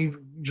 you may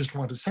just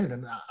want to say that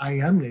I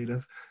am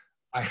Native.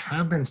 I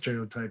have been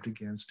stereotyped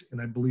against,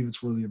 and I believe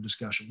it's worthy of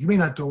discussion. You may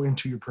not go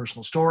into your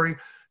personal story,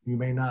 you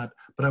may not,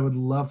 but I would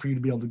love for you to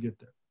be able to get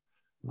there.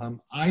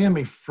 I am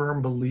a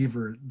firm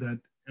believer that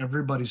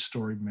everybody's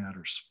story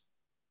matters.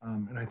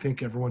 And I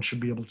think everyone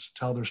should be able to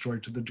tell their story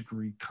to the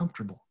degree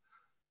comfortable.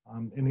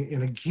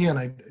 And again,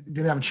 I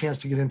didn't have a chance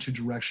to get into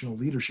directional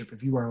leadership.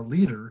 If you are a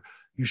leader,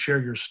 you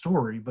share your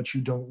story, but you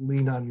don't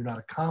lean on, you're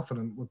not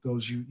confident with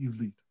those you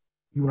lead.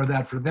 You are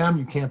that for them,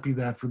 you can't be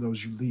that for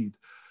those you lead.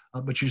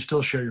 But you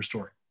still share your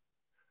story.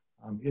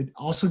 It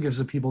also gives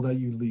the people that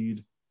you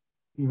lead,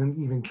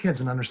 even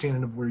kids, an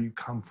understanding of where you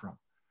come from.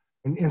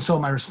 And so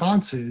my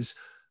response is,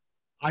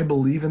 I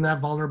believe in that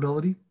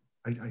vulnerability.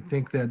 I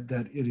think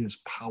that it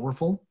is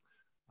powerful,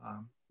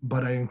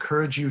 but I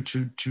encourage you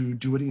to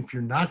do it, if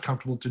you're not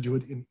comfortable, to do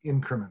it in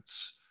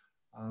increments,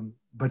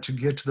 but to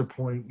get to the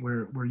point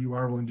where you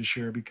are willing to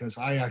share, because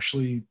I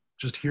actually,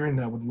 just hearing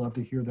that, would love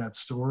to hear that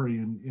story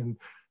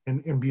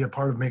and be a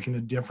part of making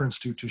a difference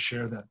to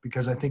share that,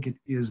 because I think it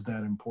is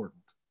that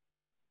important.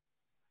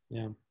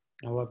 Yeah,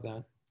 I love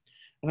that.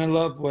 And I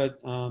love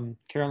what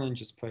Carolyn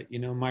just put,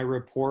 my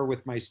rapport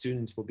with my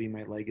students will be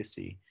my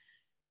legacy.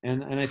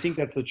 And I think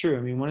that's the true.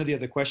 I mean, one of the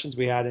other questions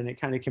we had, and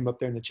it kind of came up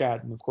there in the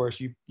chat, and of course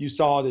you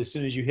saw it as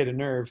soon as you hit a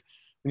nerve.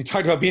 When you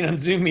talked about being on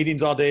Zoom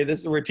meetings all day, this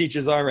is where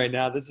teachers are right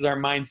now. This is our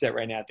mindset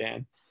right now,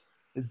 Dan,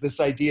 is this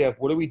idea of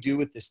what do we do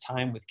with this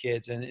time with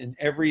kids? And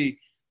every,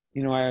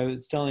 I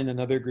was telling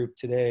another group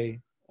today,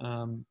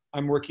 I'm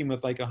working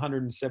with like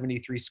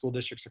 173 school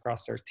districts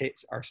across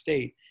our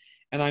state,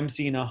 and I'm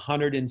seeing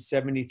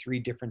 173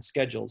 different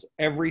schedules,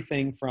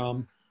 everything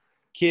from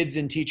kids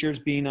and teachers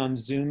being on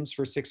Zooms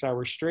for 6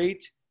 hours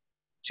straight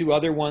to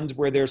other ones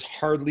where there's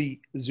hardly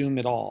Zoom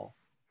at all.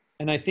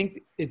 And I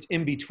think it's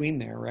in between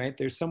there, right?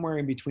 There's somewhere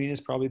in between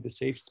is probably the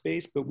safe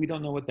space, but we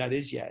don't know what that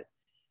is yet.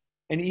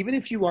 And even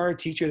if you are a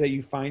teacher that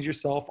you find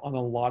yourself on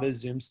a lot of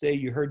Zoom stay,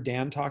 you heard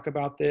Dan talk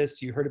about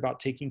this, you heard about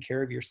taking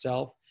care of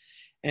yourself,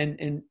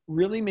 and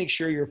really make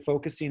sure you're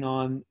focusing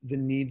on the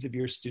needs of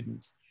your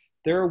students.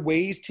 There are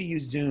ways to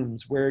use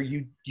Zooms where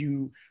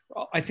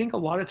I think a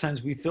lot of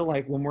times we feel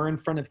like when we're in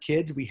front of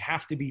kids, we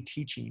have to be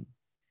teaching.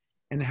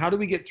 And how do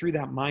we get through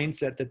that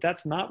mindset that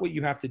that's not what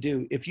you have to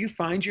do? If you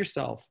find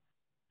yourself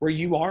where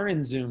you are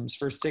in Zooms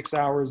for 6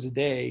 hours a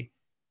day,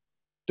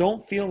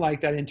 don't feel like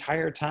that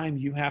entire time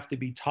you have to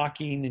be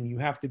talking and you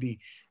have to be,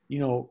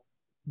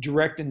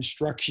 direct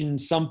instruction,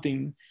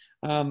 something.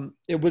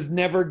 It was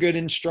never good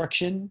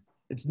instruction.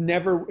 It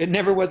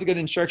never was a good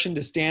instruction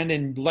to stand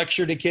and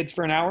lecture to kids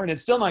for an hour, and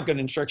it's still not good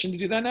instruction to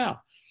do that now.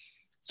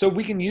 So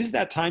we can use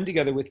that time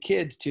together with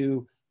kids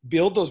to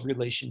build those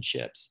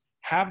relationships,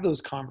 have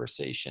those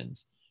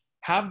conversations,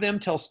 have them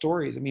tell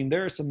stories. I mean,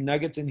 there are some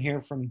nuggets in here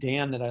from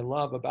Dan that I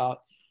love about,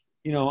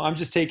 I'm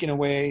just taking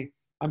away,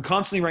 I'm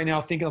constantly right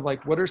now thinking of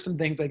like, what are some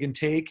things I can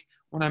take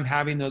when I'm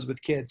having those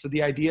with kids? So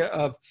the idea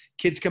of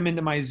kids come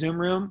into my Zoom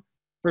room,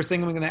 first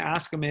thing I'm going to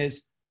ask them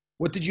is,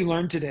 what did you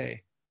learn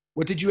today?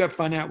 What did you have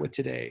fun at with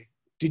today?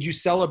 Did you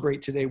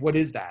celebrate today? What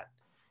is that?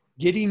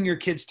 Getting your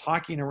kids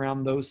talking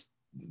around those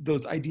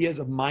ideas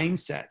of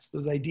mindsets,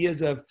 those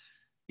ideas of,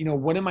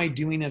 what am I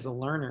doing as a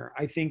learner?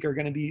 I think are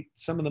going to be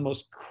some of the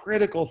most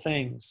critical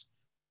things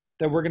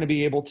that we're going to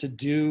be able to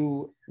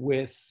do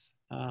with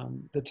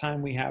the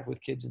time we have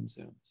with kids in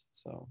Zooms.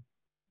 So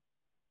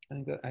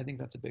I think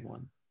that's a big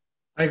one.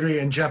 I agree.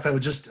 And Jeff, I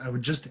would just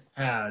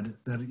add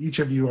that each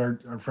of you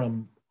are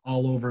from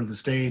all over the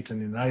state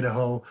and in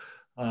Idaho,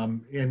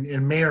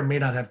 and may or may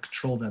not have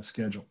control of that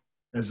schedule.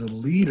 As a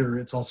leader,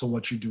 it's also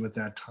what you do at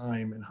that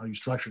time and how you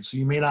structure it. So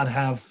you may not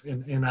have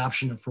an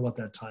option for what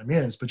that time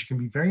is, but you can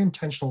be very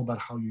intentional about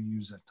how you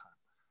use that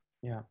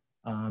time.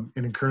 Yeah.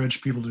 And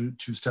encourage people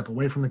to step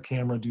away from the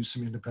camera, do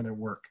some independent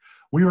work.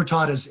 We were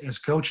taught as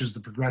coaches the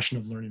progression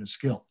of learning a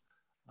skill.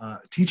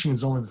 Teaching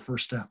is only the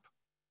first step.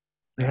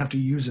 They have to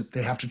use it.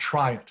 They have to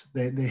try it.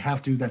 They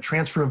have to, that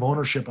transfer of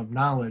ownership of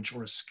knowledge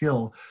or a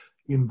skill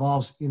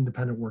involves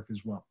independent work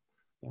as well.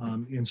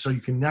 And so you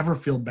can never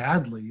feel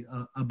badly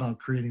about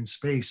creating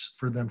space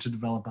for them to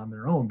develop on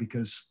their own,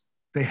 because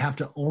they have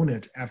to own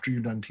it after you're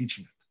done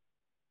teaching it.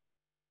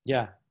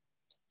 Yeah,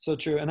 so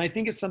true. And I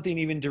think it's something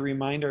even to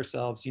remind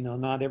ourselves,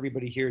 not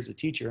everybody here is a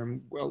teacher,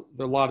 and well,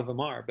 a lot of them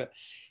are, but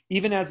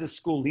even as a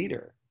school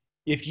leader,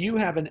 if you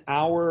have an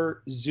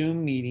hour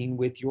Zoom meeting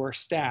with your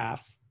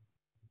staff,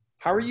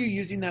 how are you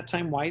using that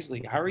time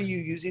wisely? How are you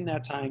using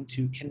that time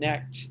to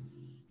connect?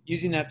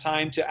 Using that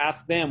time to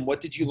ask them, what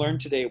did you learn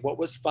today? What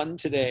was fun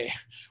today?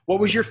 What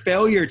was your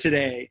failure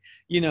today?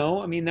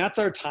 That's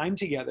our time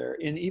together.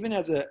 And even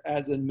as an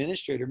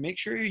administrator, make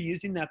sure you're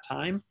using that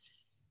time.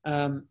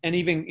 And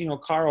even,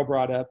 Carl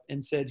brought up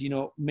and said,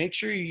 make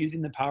sure you're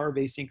using the power of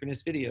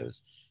asynchronous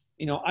videos.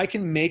 I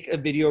can make a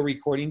video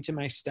recording to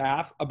my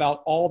staff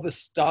about all the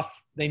stuff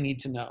they need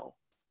to know.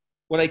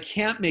 What I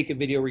can't make a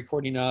video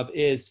recording of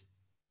is,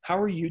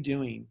 how are you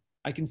doing?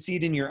 I can see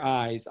it in your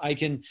eyes. I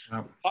can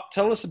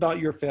tell us about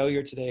your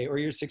failure today or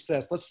your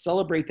success. Let's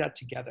celebrate that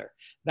together.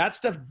 That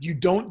stuff you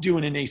don't do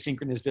in an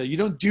asynchronous video. You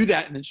don't do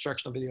that in an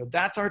instructional video.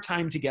 That's our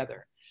time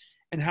together.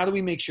 And how do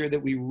we make sure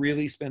that we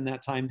really spend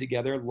that time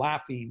together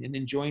laughing and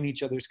enjoying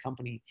each other's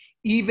company,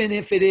 even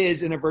if it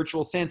is in a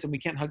virtual sense and we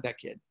can't hug that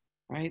kid,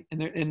 right?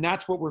 And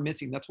that's what we're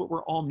missing. That's what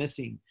we're all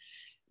missing.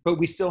 But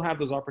we still have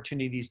those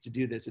opportunities to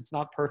do this. It's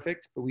not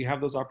perfect, but we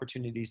have those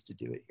opportunities to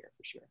do it here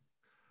for sure.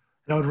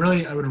 I would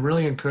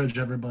really encourage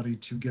everybody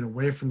to get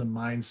away from the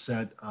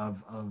mindset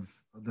of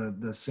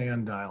the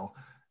sand dial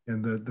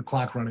and the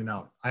clock running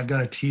out. I've got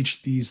to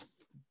teach these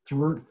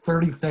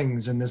 30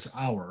 things in this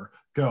hour.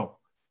 Go.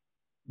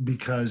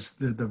 Because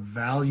the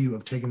value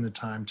of taking the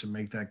time to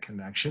make that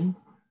connection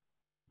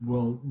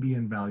will be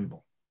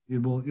invaluable. It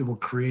will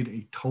create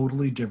a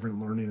totally different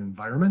learning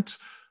environment,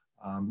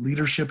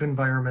 leadership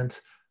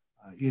environment.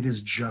 It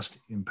is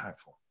just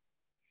impactful.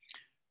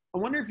 I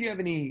wonder if you have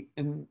any,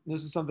 and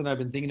this is something I've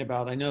been thinking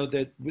about. I know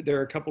that there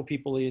are a couple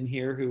people in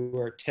here who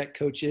are tech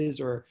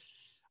coaches,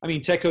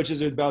 tech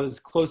coaches are about as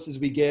close as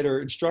we get,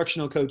 or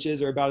instructional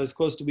coaches are about as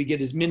close to we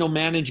get as middle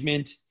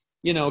management,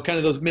 kind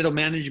of those middle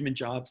management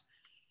jobs.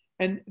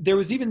 And there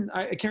was even,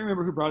 I can't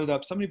remember who brought it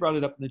up. Somebody brought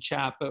it up in the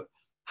chat, but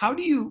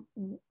do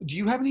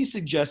you have any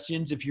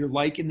suggestions if you're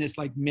like in this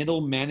like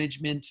middle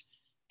management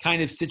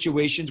kind of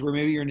situations where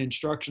maybe you're an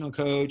instructional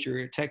coach or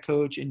a tech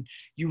coach and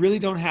you really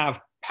don't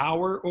have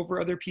power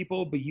over other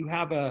people, but you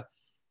have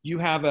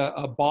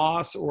a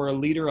boss or a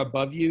leader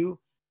above you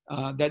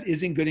that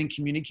isn't good in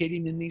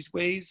communicating in these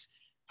ways?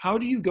 How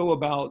do you go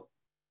about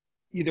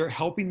either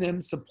helping them,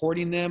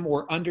 supporting them,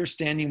 or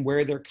understanding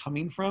where they're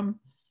coming from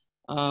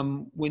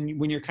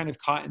when you're kind of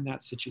caught in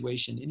that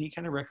situation? Any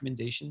kind of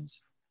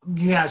recommendations?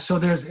 Yeah, so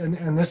there's,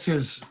 and this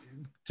is,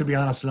 to be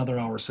honest, another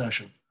hour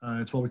session.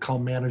 It's what we call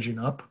managing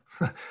up.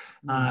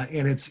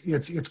 And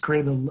it's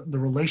creating the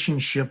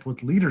relationship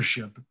with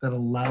leadership that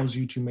allows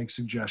you to make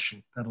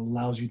suggestion, that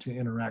allows you to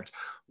interact.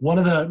 One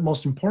of the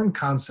most important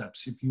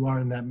concepts, if you are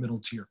in that middle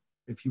tier,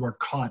 if you are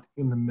caught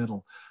in the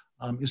middle,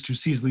 is to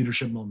seize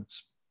leadership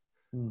moments.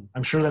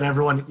 I'm sure that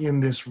everyone in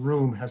this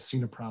room has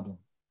seen a problem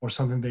or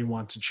something they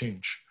want to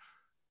change.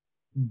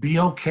 Be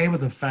okay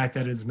with the fact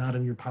that it's not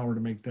in your power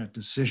to make that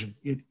decision.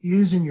 It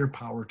is in your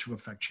power to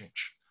affect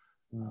change.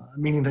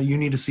 Meaning that you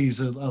need to seize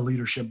a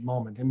leadership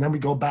moment. And then we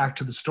go back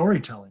to the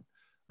storytelling.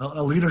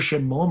 A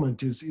leadership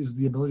moment is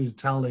the ability to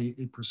tell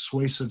a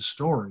persuasive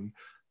story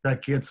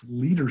that gets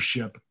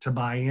leadership to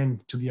buy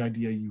into the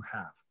idea you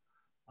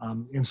have.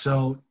 And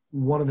so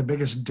one of the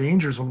biggest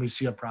dangers when we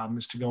see a problem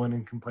is to go in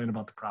and complain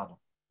about the problem.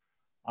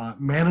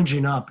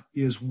 Managing up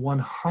is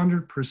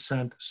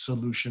 100%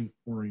 solution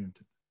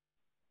oriented.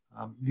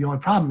 The only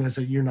problem is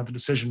that you're not the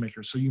decision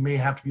maker. So you may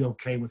have to be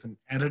okay with an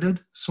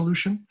edited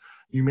solution.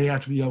 You may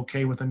have to be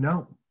okay with a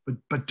no.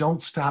 but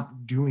don't stop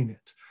doing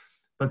it.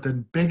 But the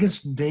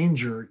biggest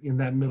danger in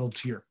that middle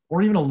tier,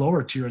 or even a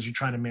lower tier as you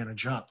try to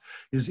manage up,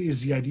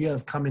 is the idea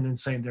of coming and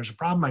saying, there's a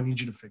problem, I need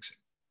you to fix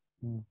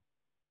it.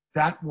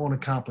 That won't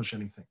accomplish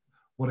anything.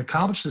 What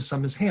accomplishes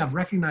some is, hey, I've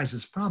recognized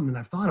this problem and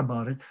I've thought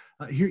about it.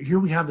 Here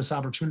we have this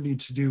opportunity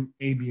to do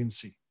A, B, and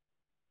C.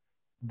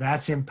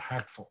 That's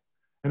impactful.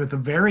 And at the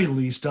very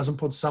least, doesn't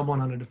put someone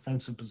on a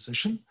defensive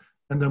position,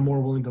 and they're more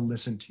willing to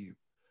listen to you.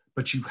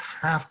 But you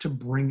have to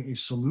bring a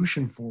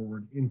solution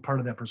forward in part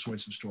of that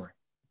persuasive story.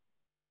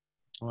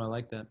 Oh, I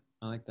like that.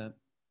 I like that.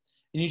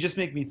 And you just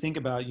make me think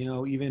about,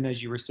 even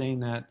as you were saying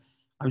that,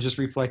 I'm just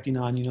reflecting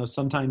on,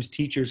 sometimes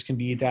teachers can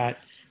be that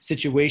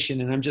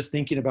situation. And I'm just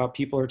thinking about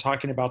people are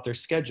talking about their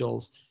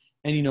schedules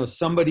and,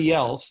 somebody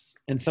else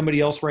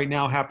right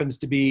now happens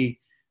to be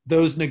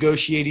those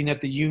negotiating at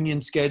the union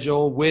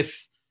schedule with,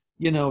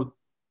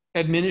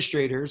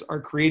 administrators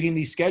are creating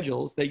these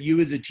schedules that you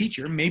as a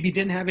teacher maybe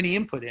didn't have any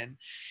input in.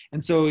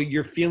 And so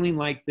you're feeling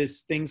like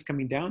this thing's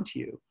coming down to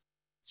you.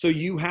 So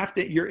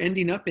you're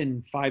ending up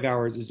in 5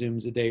 hours of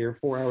Zooms a day or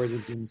 4 hours of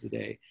Zooms a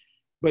day.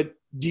 But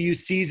do you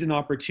seize an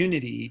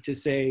opportunity to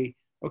say,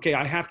 okay,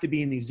 I have to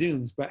be in these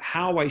Zooms, but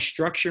how I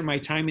structure my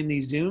time in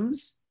these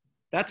Zooms,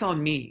 that's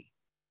on me.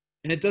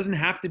 And it doesn't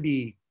have to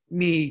be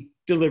me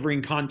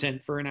delivering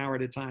content for an hour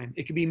at a time.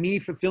 It could be me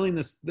fulfilling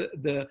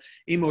the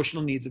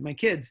emotional needs of my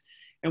kids.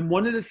 And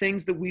one of the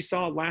things that we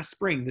saw last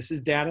spring, this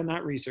is data,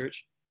 not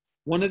research.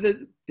 One of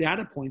the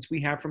data points we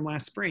have from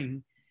last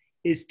spring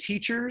is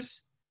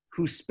teachers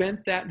who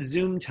spent that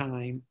Zoom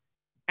time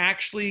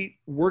actually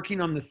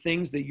working on the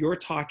things that you're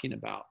talking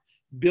about,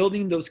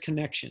 building those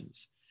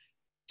connections,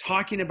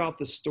 talking about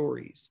the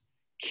stories.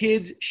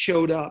 Kids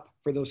showed up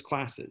for those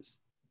classes.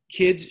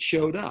 Kids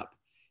showed up.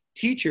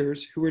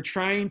 Teachers who were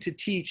trying to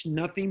teach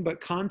nothing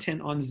but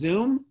content on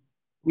Zoom,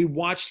 we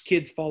watched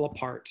kids fall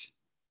apart.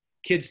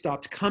 Kids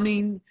stopped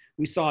coming.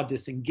 We saw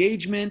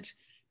disengagement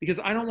because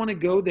I don't want to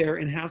go there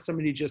and have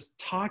somebody just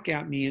talk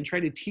at me and try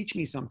to teach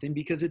me something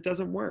because it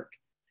doesn't work.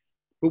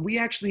 But we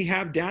actually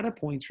have data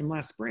points from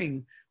last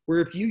spring where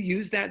if you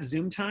use that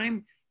Zoom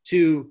time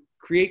to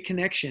create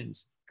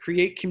connections,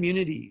 create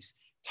communities,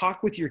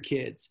 talk with your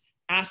kids,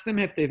 ask them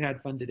if they've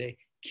had fun today,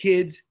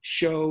 kids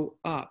show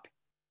up.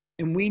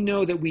 And we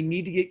know that we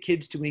need to get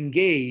kids to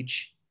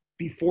engage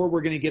before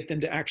we're going to get them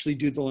to actually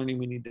do the learning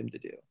we need them to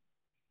do.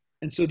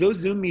 And so those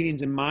Zoom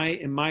meetings in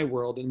my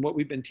world and what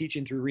we've been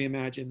teaching through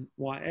Reimagine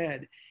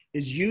WAED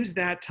is use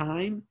that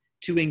time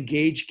to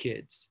engage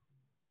kids,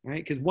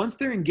 right? Because once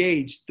they're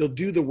engaged, they'll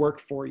do the work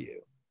for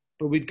you.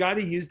 But we've got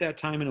to use that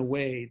time in a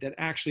way that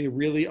actually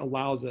really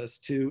allows us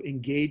to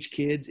engage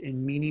kids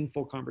in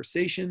meaningful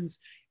conversations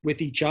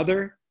with each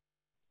other,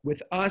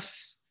 with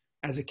us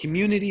as a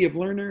community of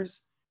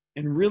learners,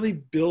 and really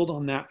build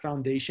on that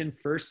foundation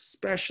first,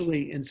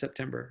 especially in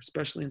September. That's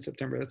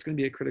going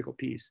to be a critical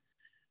piece.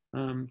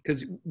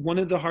 Because one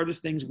of the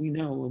hardest things we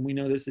know, and we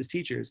know this as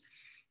teachers,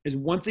 is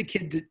once a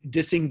kid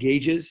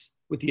disengages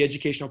with the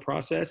educational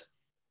process,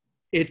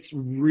 it's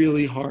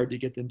really hard to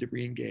get them to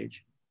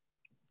re-engage.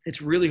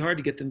 We're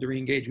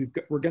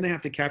going to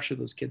have to capture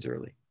those kids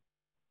early.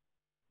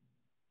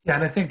 Yeah,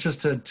 and I think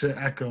just to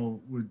echo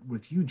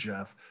with you,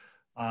 Jeff,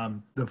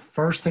 the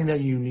first thing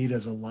that you need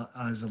as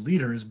a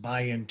leader is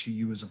buy-in to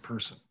you as a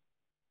person.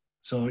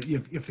 So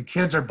if the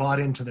kids are bought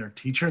into their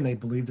teacher and they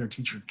believe their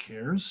teacher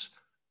cares,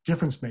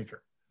 difference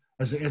maker.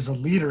 As a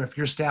leader, if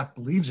your staff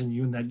believes in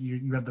you and that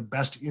you have the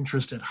best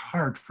interest at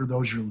heart for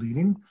those you're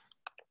leading,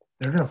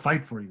 they're going to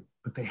fight for you,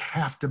 but they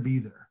have to be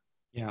there.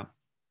 Yeah,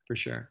 for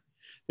sure.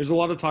 There's a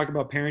lot of talk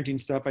about parenting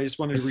stuff. I just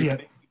wanted to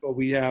remind people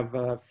we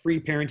have free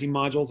parenting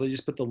modules. I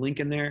just put the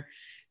link in there.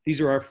 These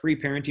are our free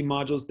parenting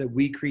modules that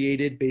we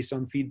created based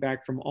on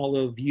feedback from all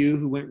of you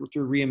who went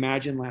through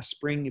Reimagine last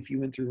spring. If you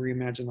went through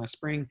Reimagine last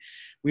spring,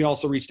 we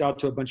also reached out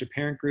to a bunch of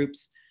parent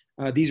groups.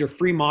 These are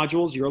free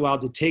modules. You're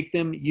allowed to take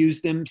them,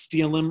 use them,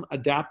 steal them,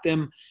 adapt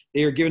them.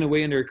 They are given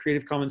away under a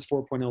Creative Commons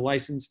 4.0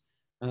 license.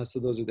 So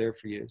those are there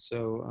for you.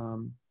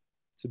 So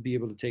to be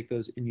able to take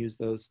those and use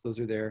those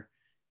are there.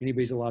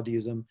 Anybody's allowed to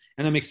use them.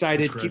 And I'm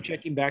excited. Keep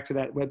checking back to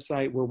that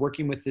website. We're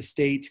working with the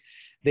state.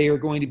 They are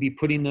going to be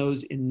putting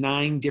those in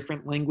 9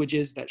 different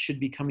languages that should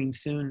be coming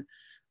soon,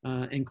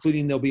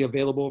 including they'll be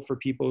available for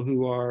people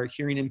who are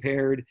hearing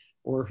impaired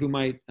or who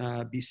might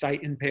be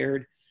sight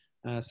impaired.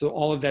 So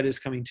all of that is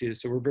coming too.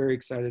 So we're very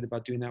excited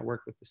about doing that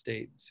work with the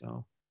state.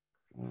 So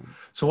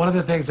one of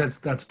the things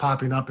that's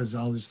popping up is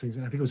all these things.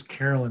 And I think it was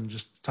Carolyn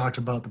just talked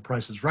about the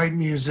Price is Right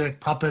music,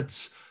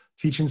 puppets,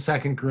 teaching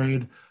second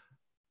grade.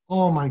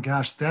 Oh my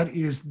gosh, that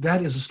is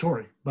a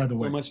story, by the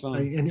way. So much fun.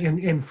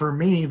 And for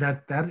me,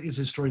 that is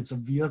a story. It's a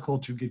vehicle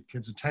to get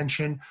kids'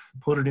 attention,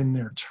 put it in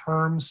their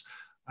terms.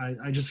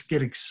 I just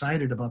get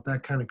excited about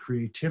that kind of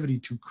creativity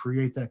to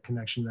create that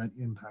connection, that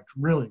impact.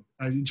 Really,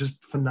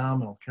 just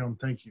phenomenal. Carolyn,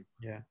 thank you.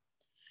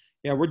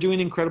 Yeah, we're doing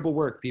incredible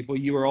work, people.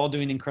 You are all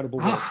doing incredible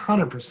work.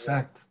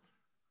 100%.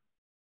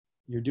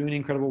 You're doing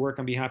incredible work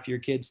on behalf of your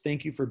kids.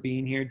 Thank you for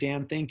being here.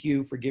 Dan, thank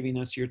you for giving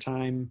us your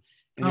time.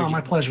 Oh, my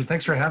pleasure.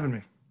 Thanks for having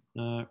me.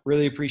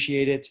 Really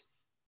appreciate it.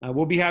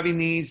 We'll be having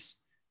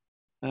these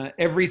not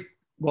every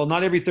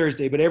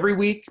Thursday, but every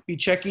week. Be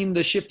checking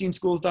the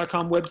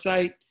shiftingschools.com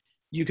website.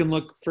 You can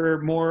look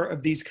for more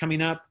of these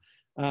coming up.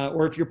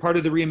 Or if you're part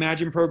of the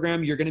Reimagine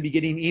program, you're going to be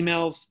getting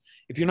emails.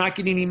 If you're not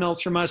getting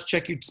emails from us,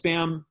 check your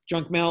spam,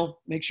 junk mail.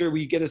 Make sure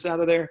we get us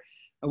out of there.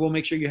 We'll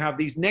make sure you have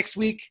these. Next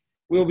week,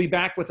 we'll be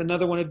back with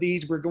another one of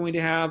these. We're going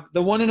to have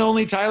the one and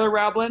only Tyler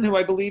Rablin, who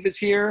I believe is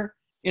here.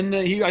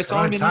 I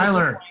saw him in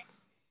Tyler.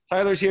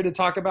 Tyler's here to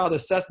talk about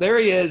There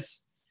he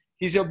is.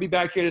 He'll be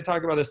back here to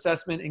talk about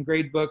assessment and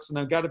grade books. And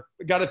I've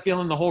got a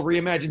feeling the whole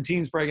Reimagine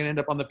team's probably going to end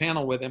up on the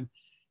panel with him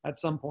at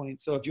some point.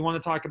 So if you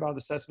want to talk about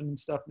assessment and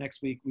stuff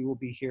next week, we will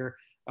be here.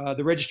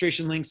 The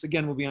registration links,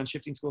 again, will be on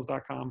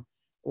shiftingschools.com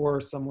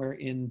or somewhere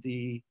in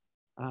the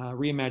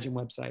Reimagine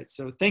website.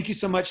 So thank you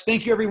so much.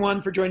 Thank you,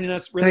 everyone, for joining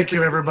us. Thank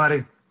you,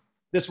 everybody.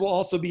 This will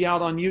also be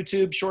out on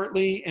YouTube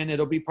shortly, and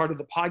it'll be part of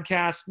the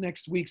podcast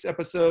next week's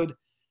episode.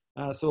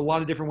 So a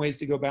lot of different ways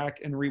to go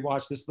back and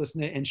rewatch this,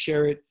 listen to it, and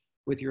share it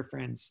with your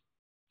friends.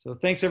 So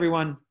thanks,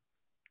 everyone.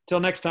 Till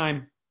next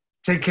time.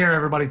 Take care,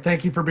 everybody.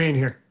 Thank you for being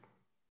here.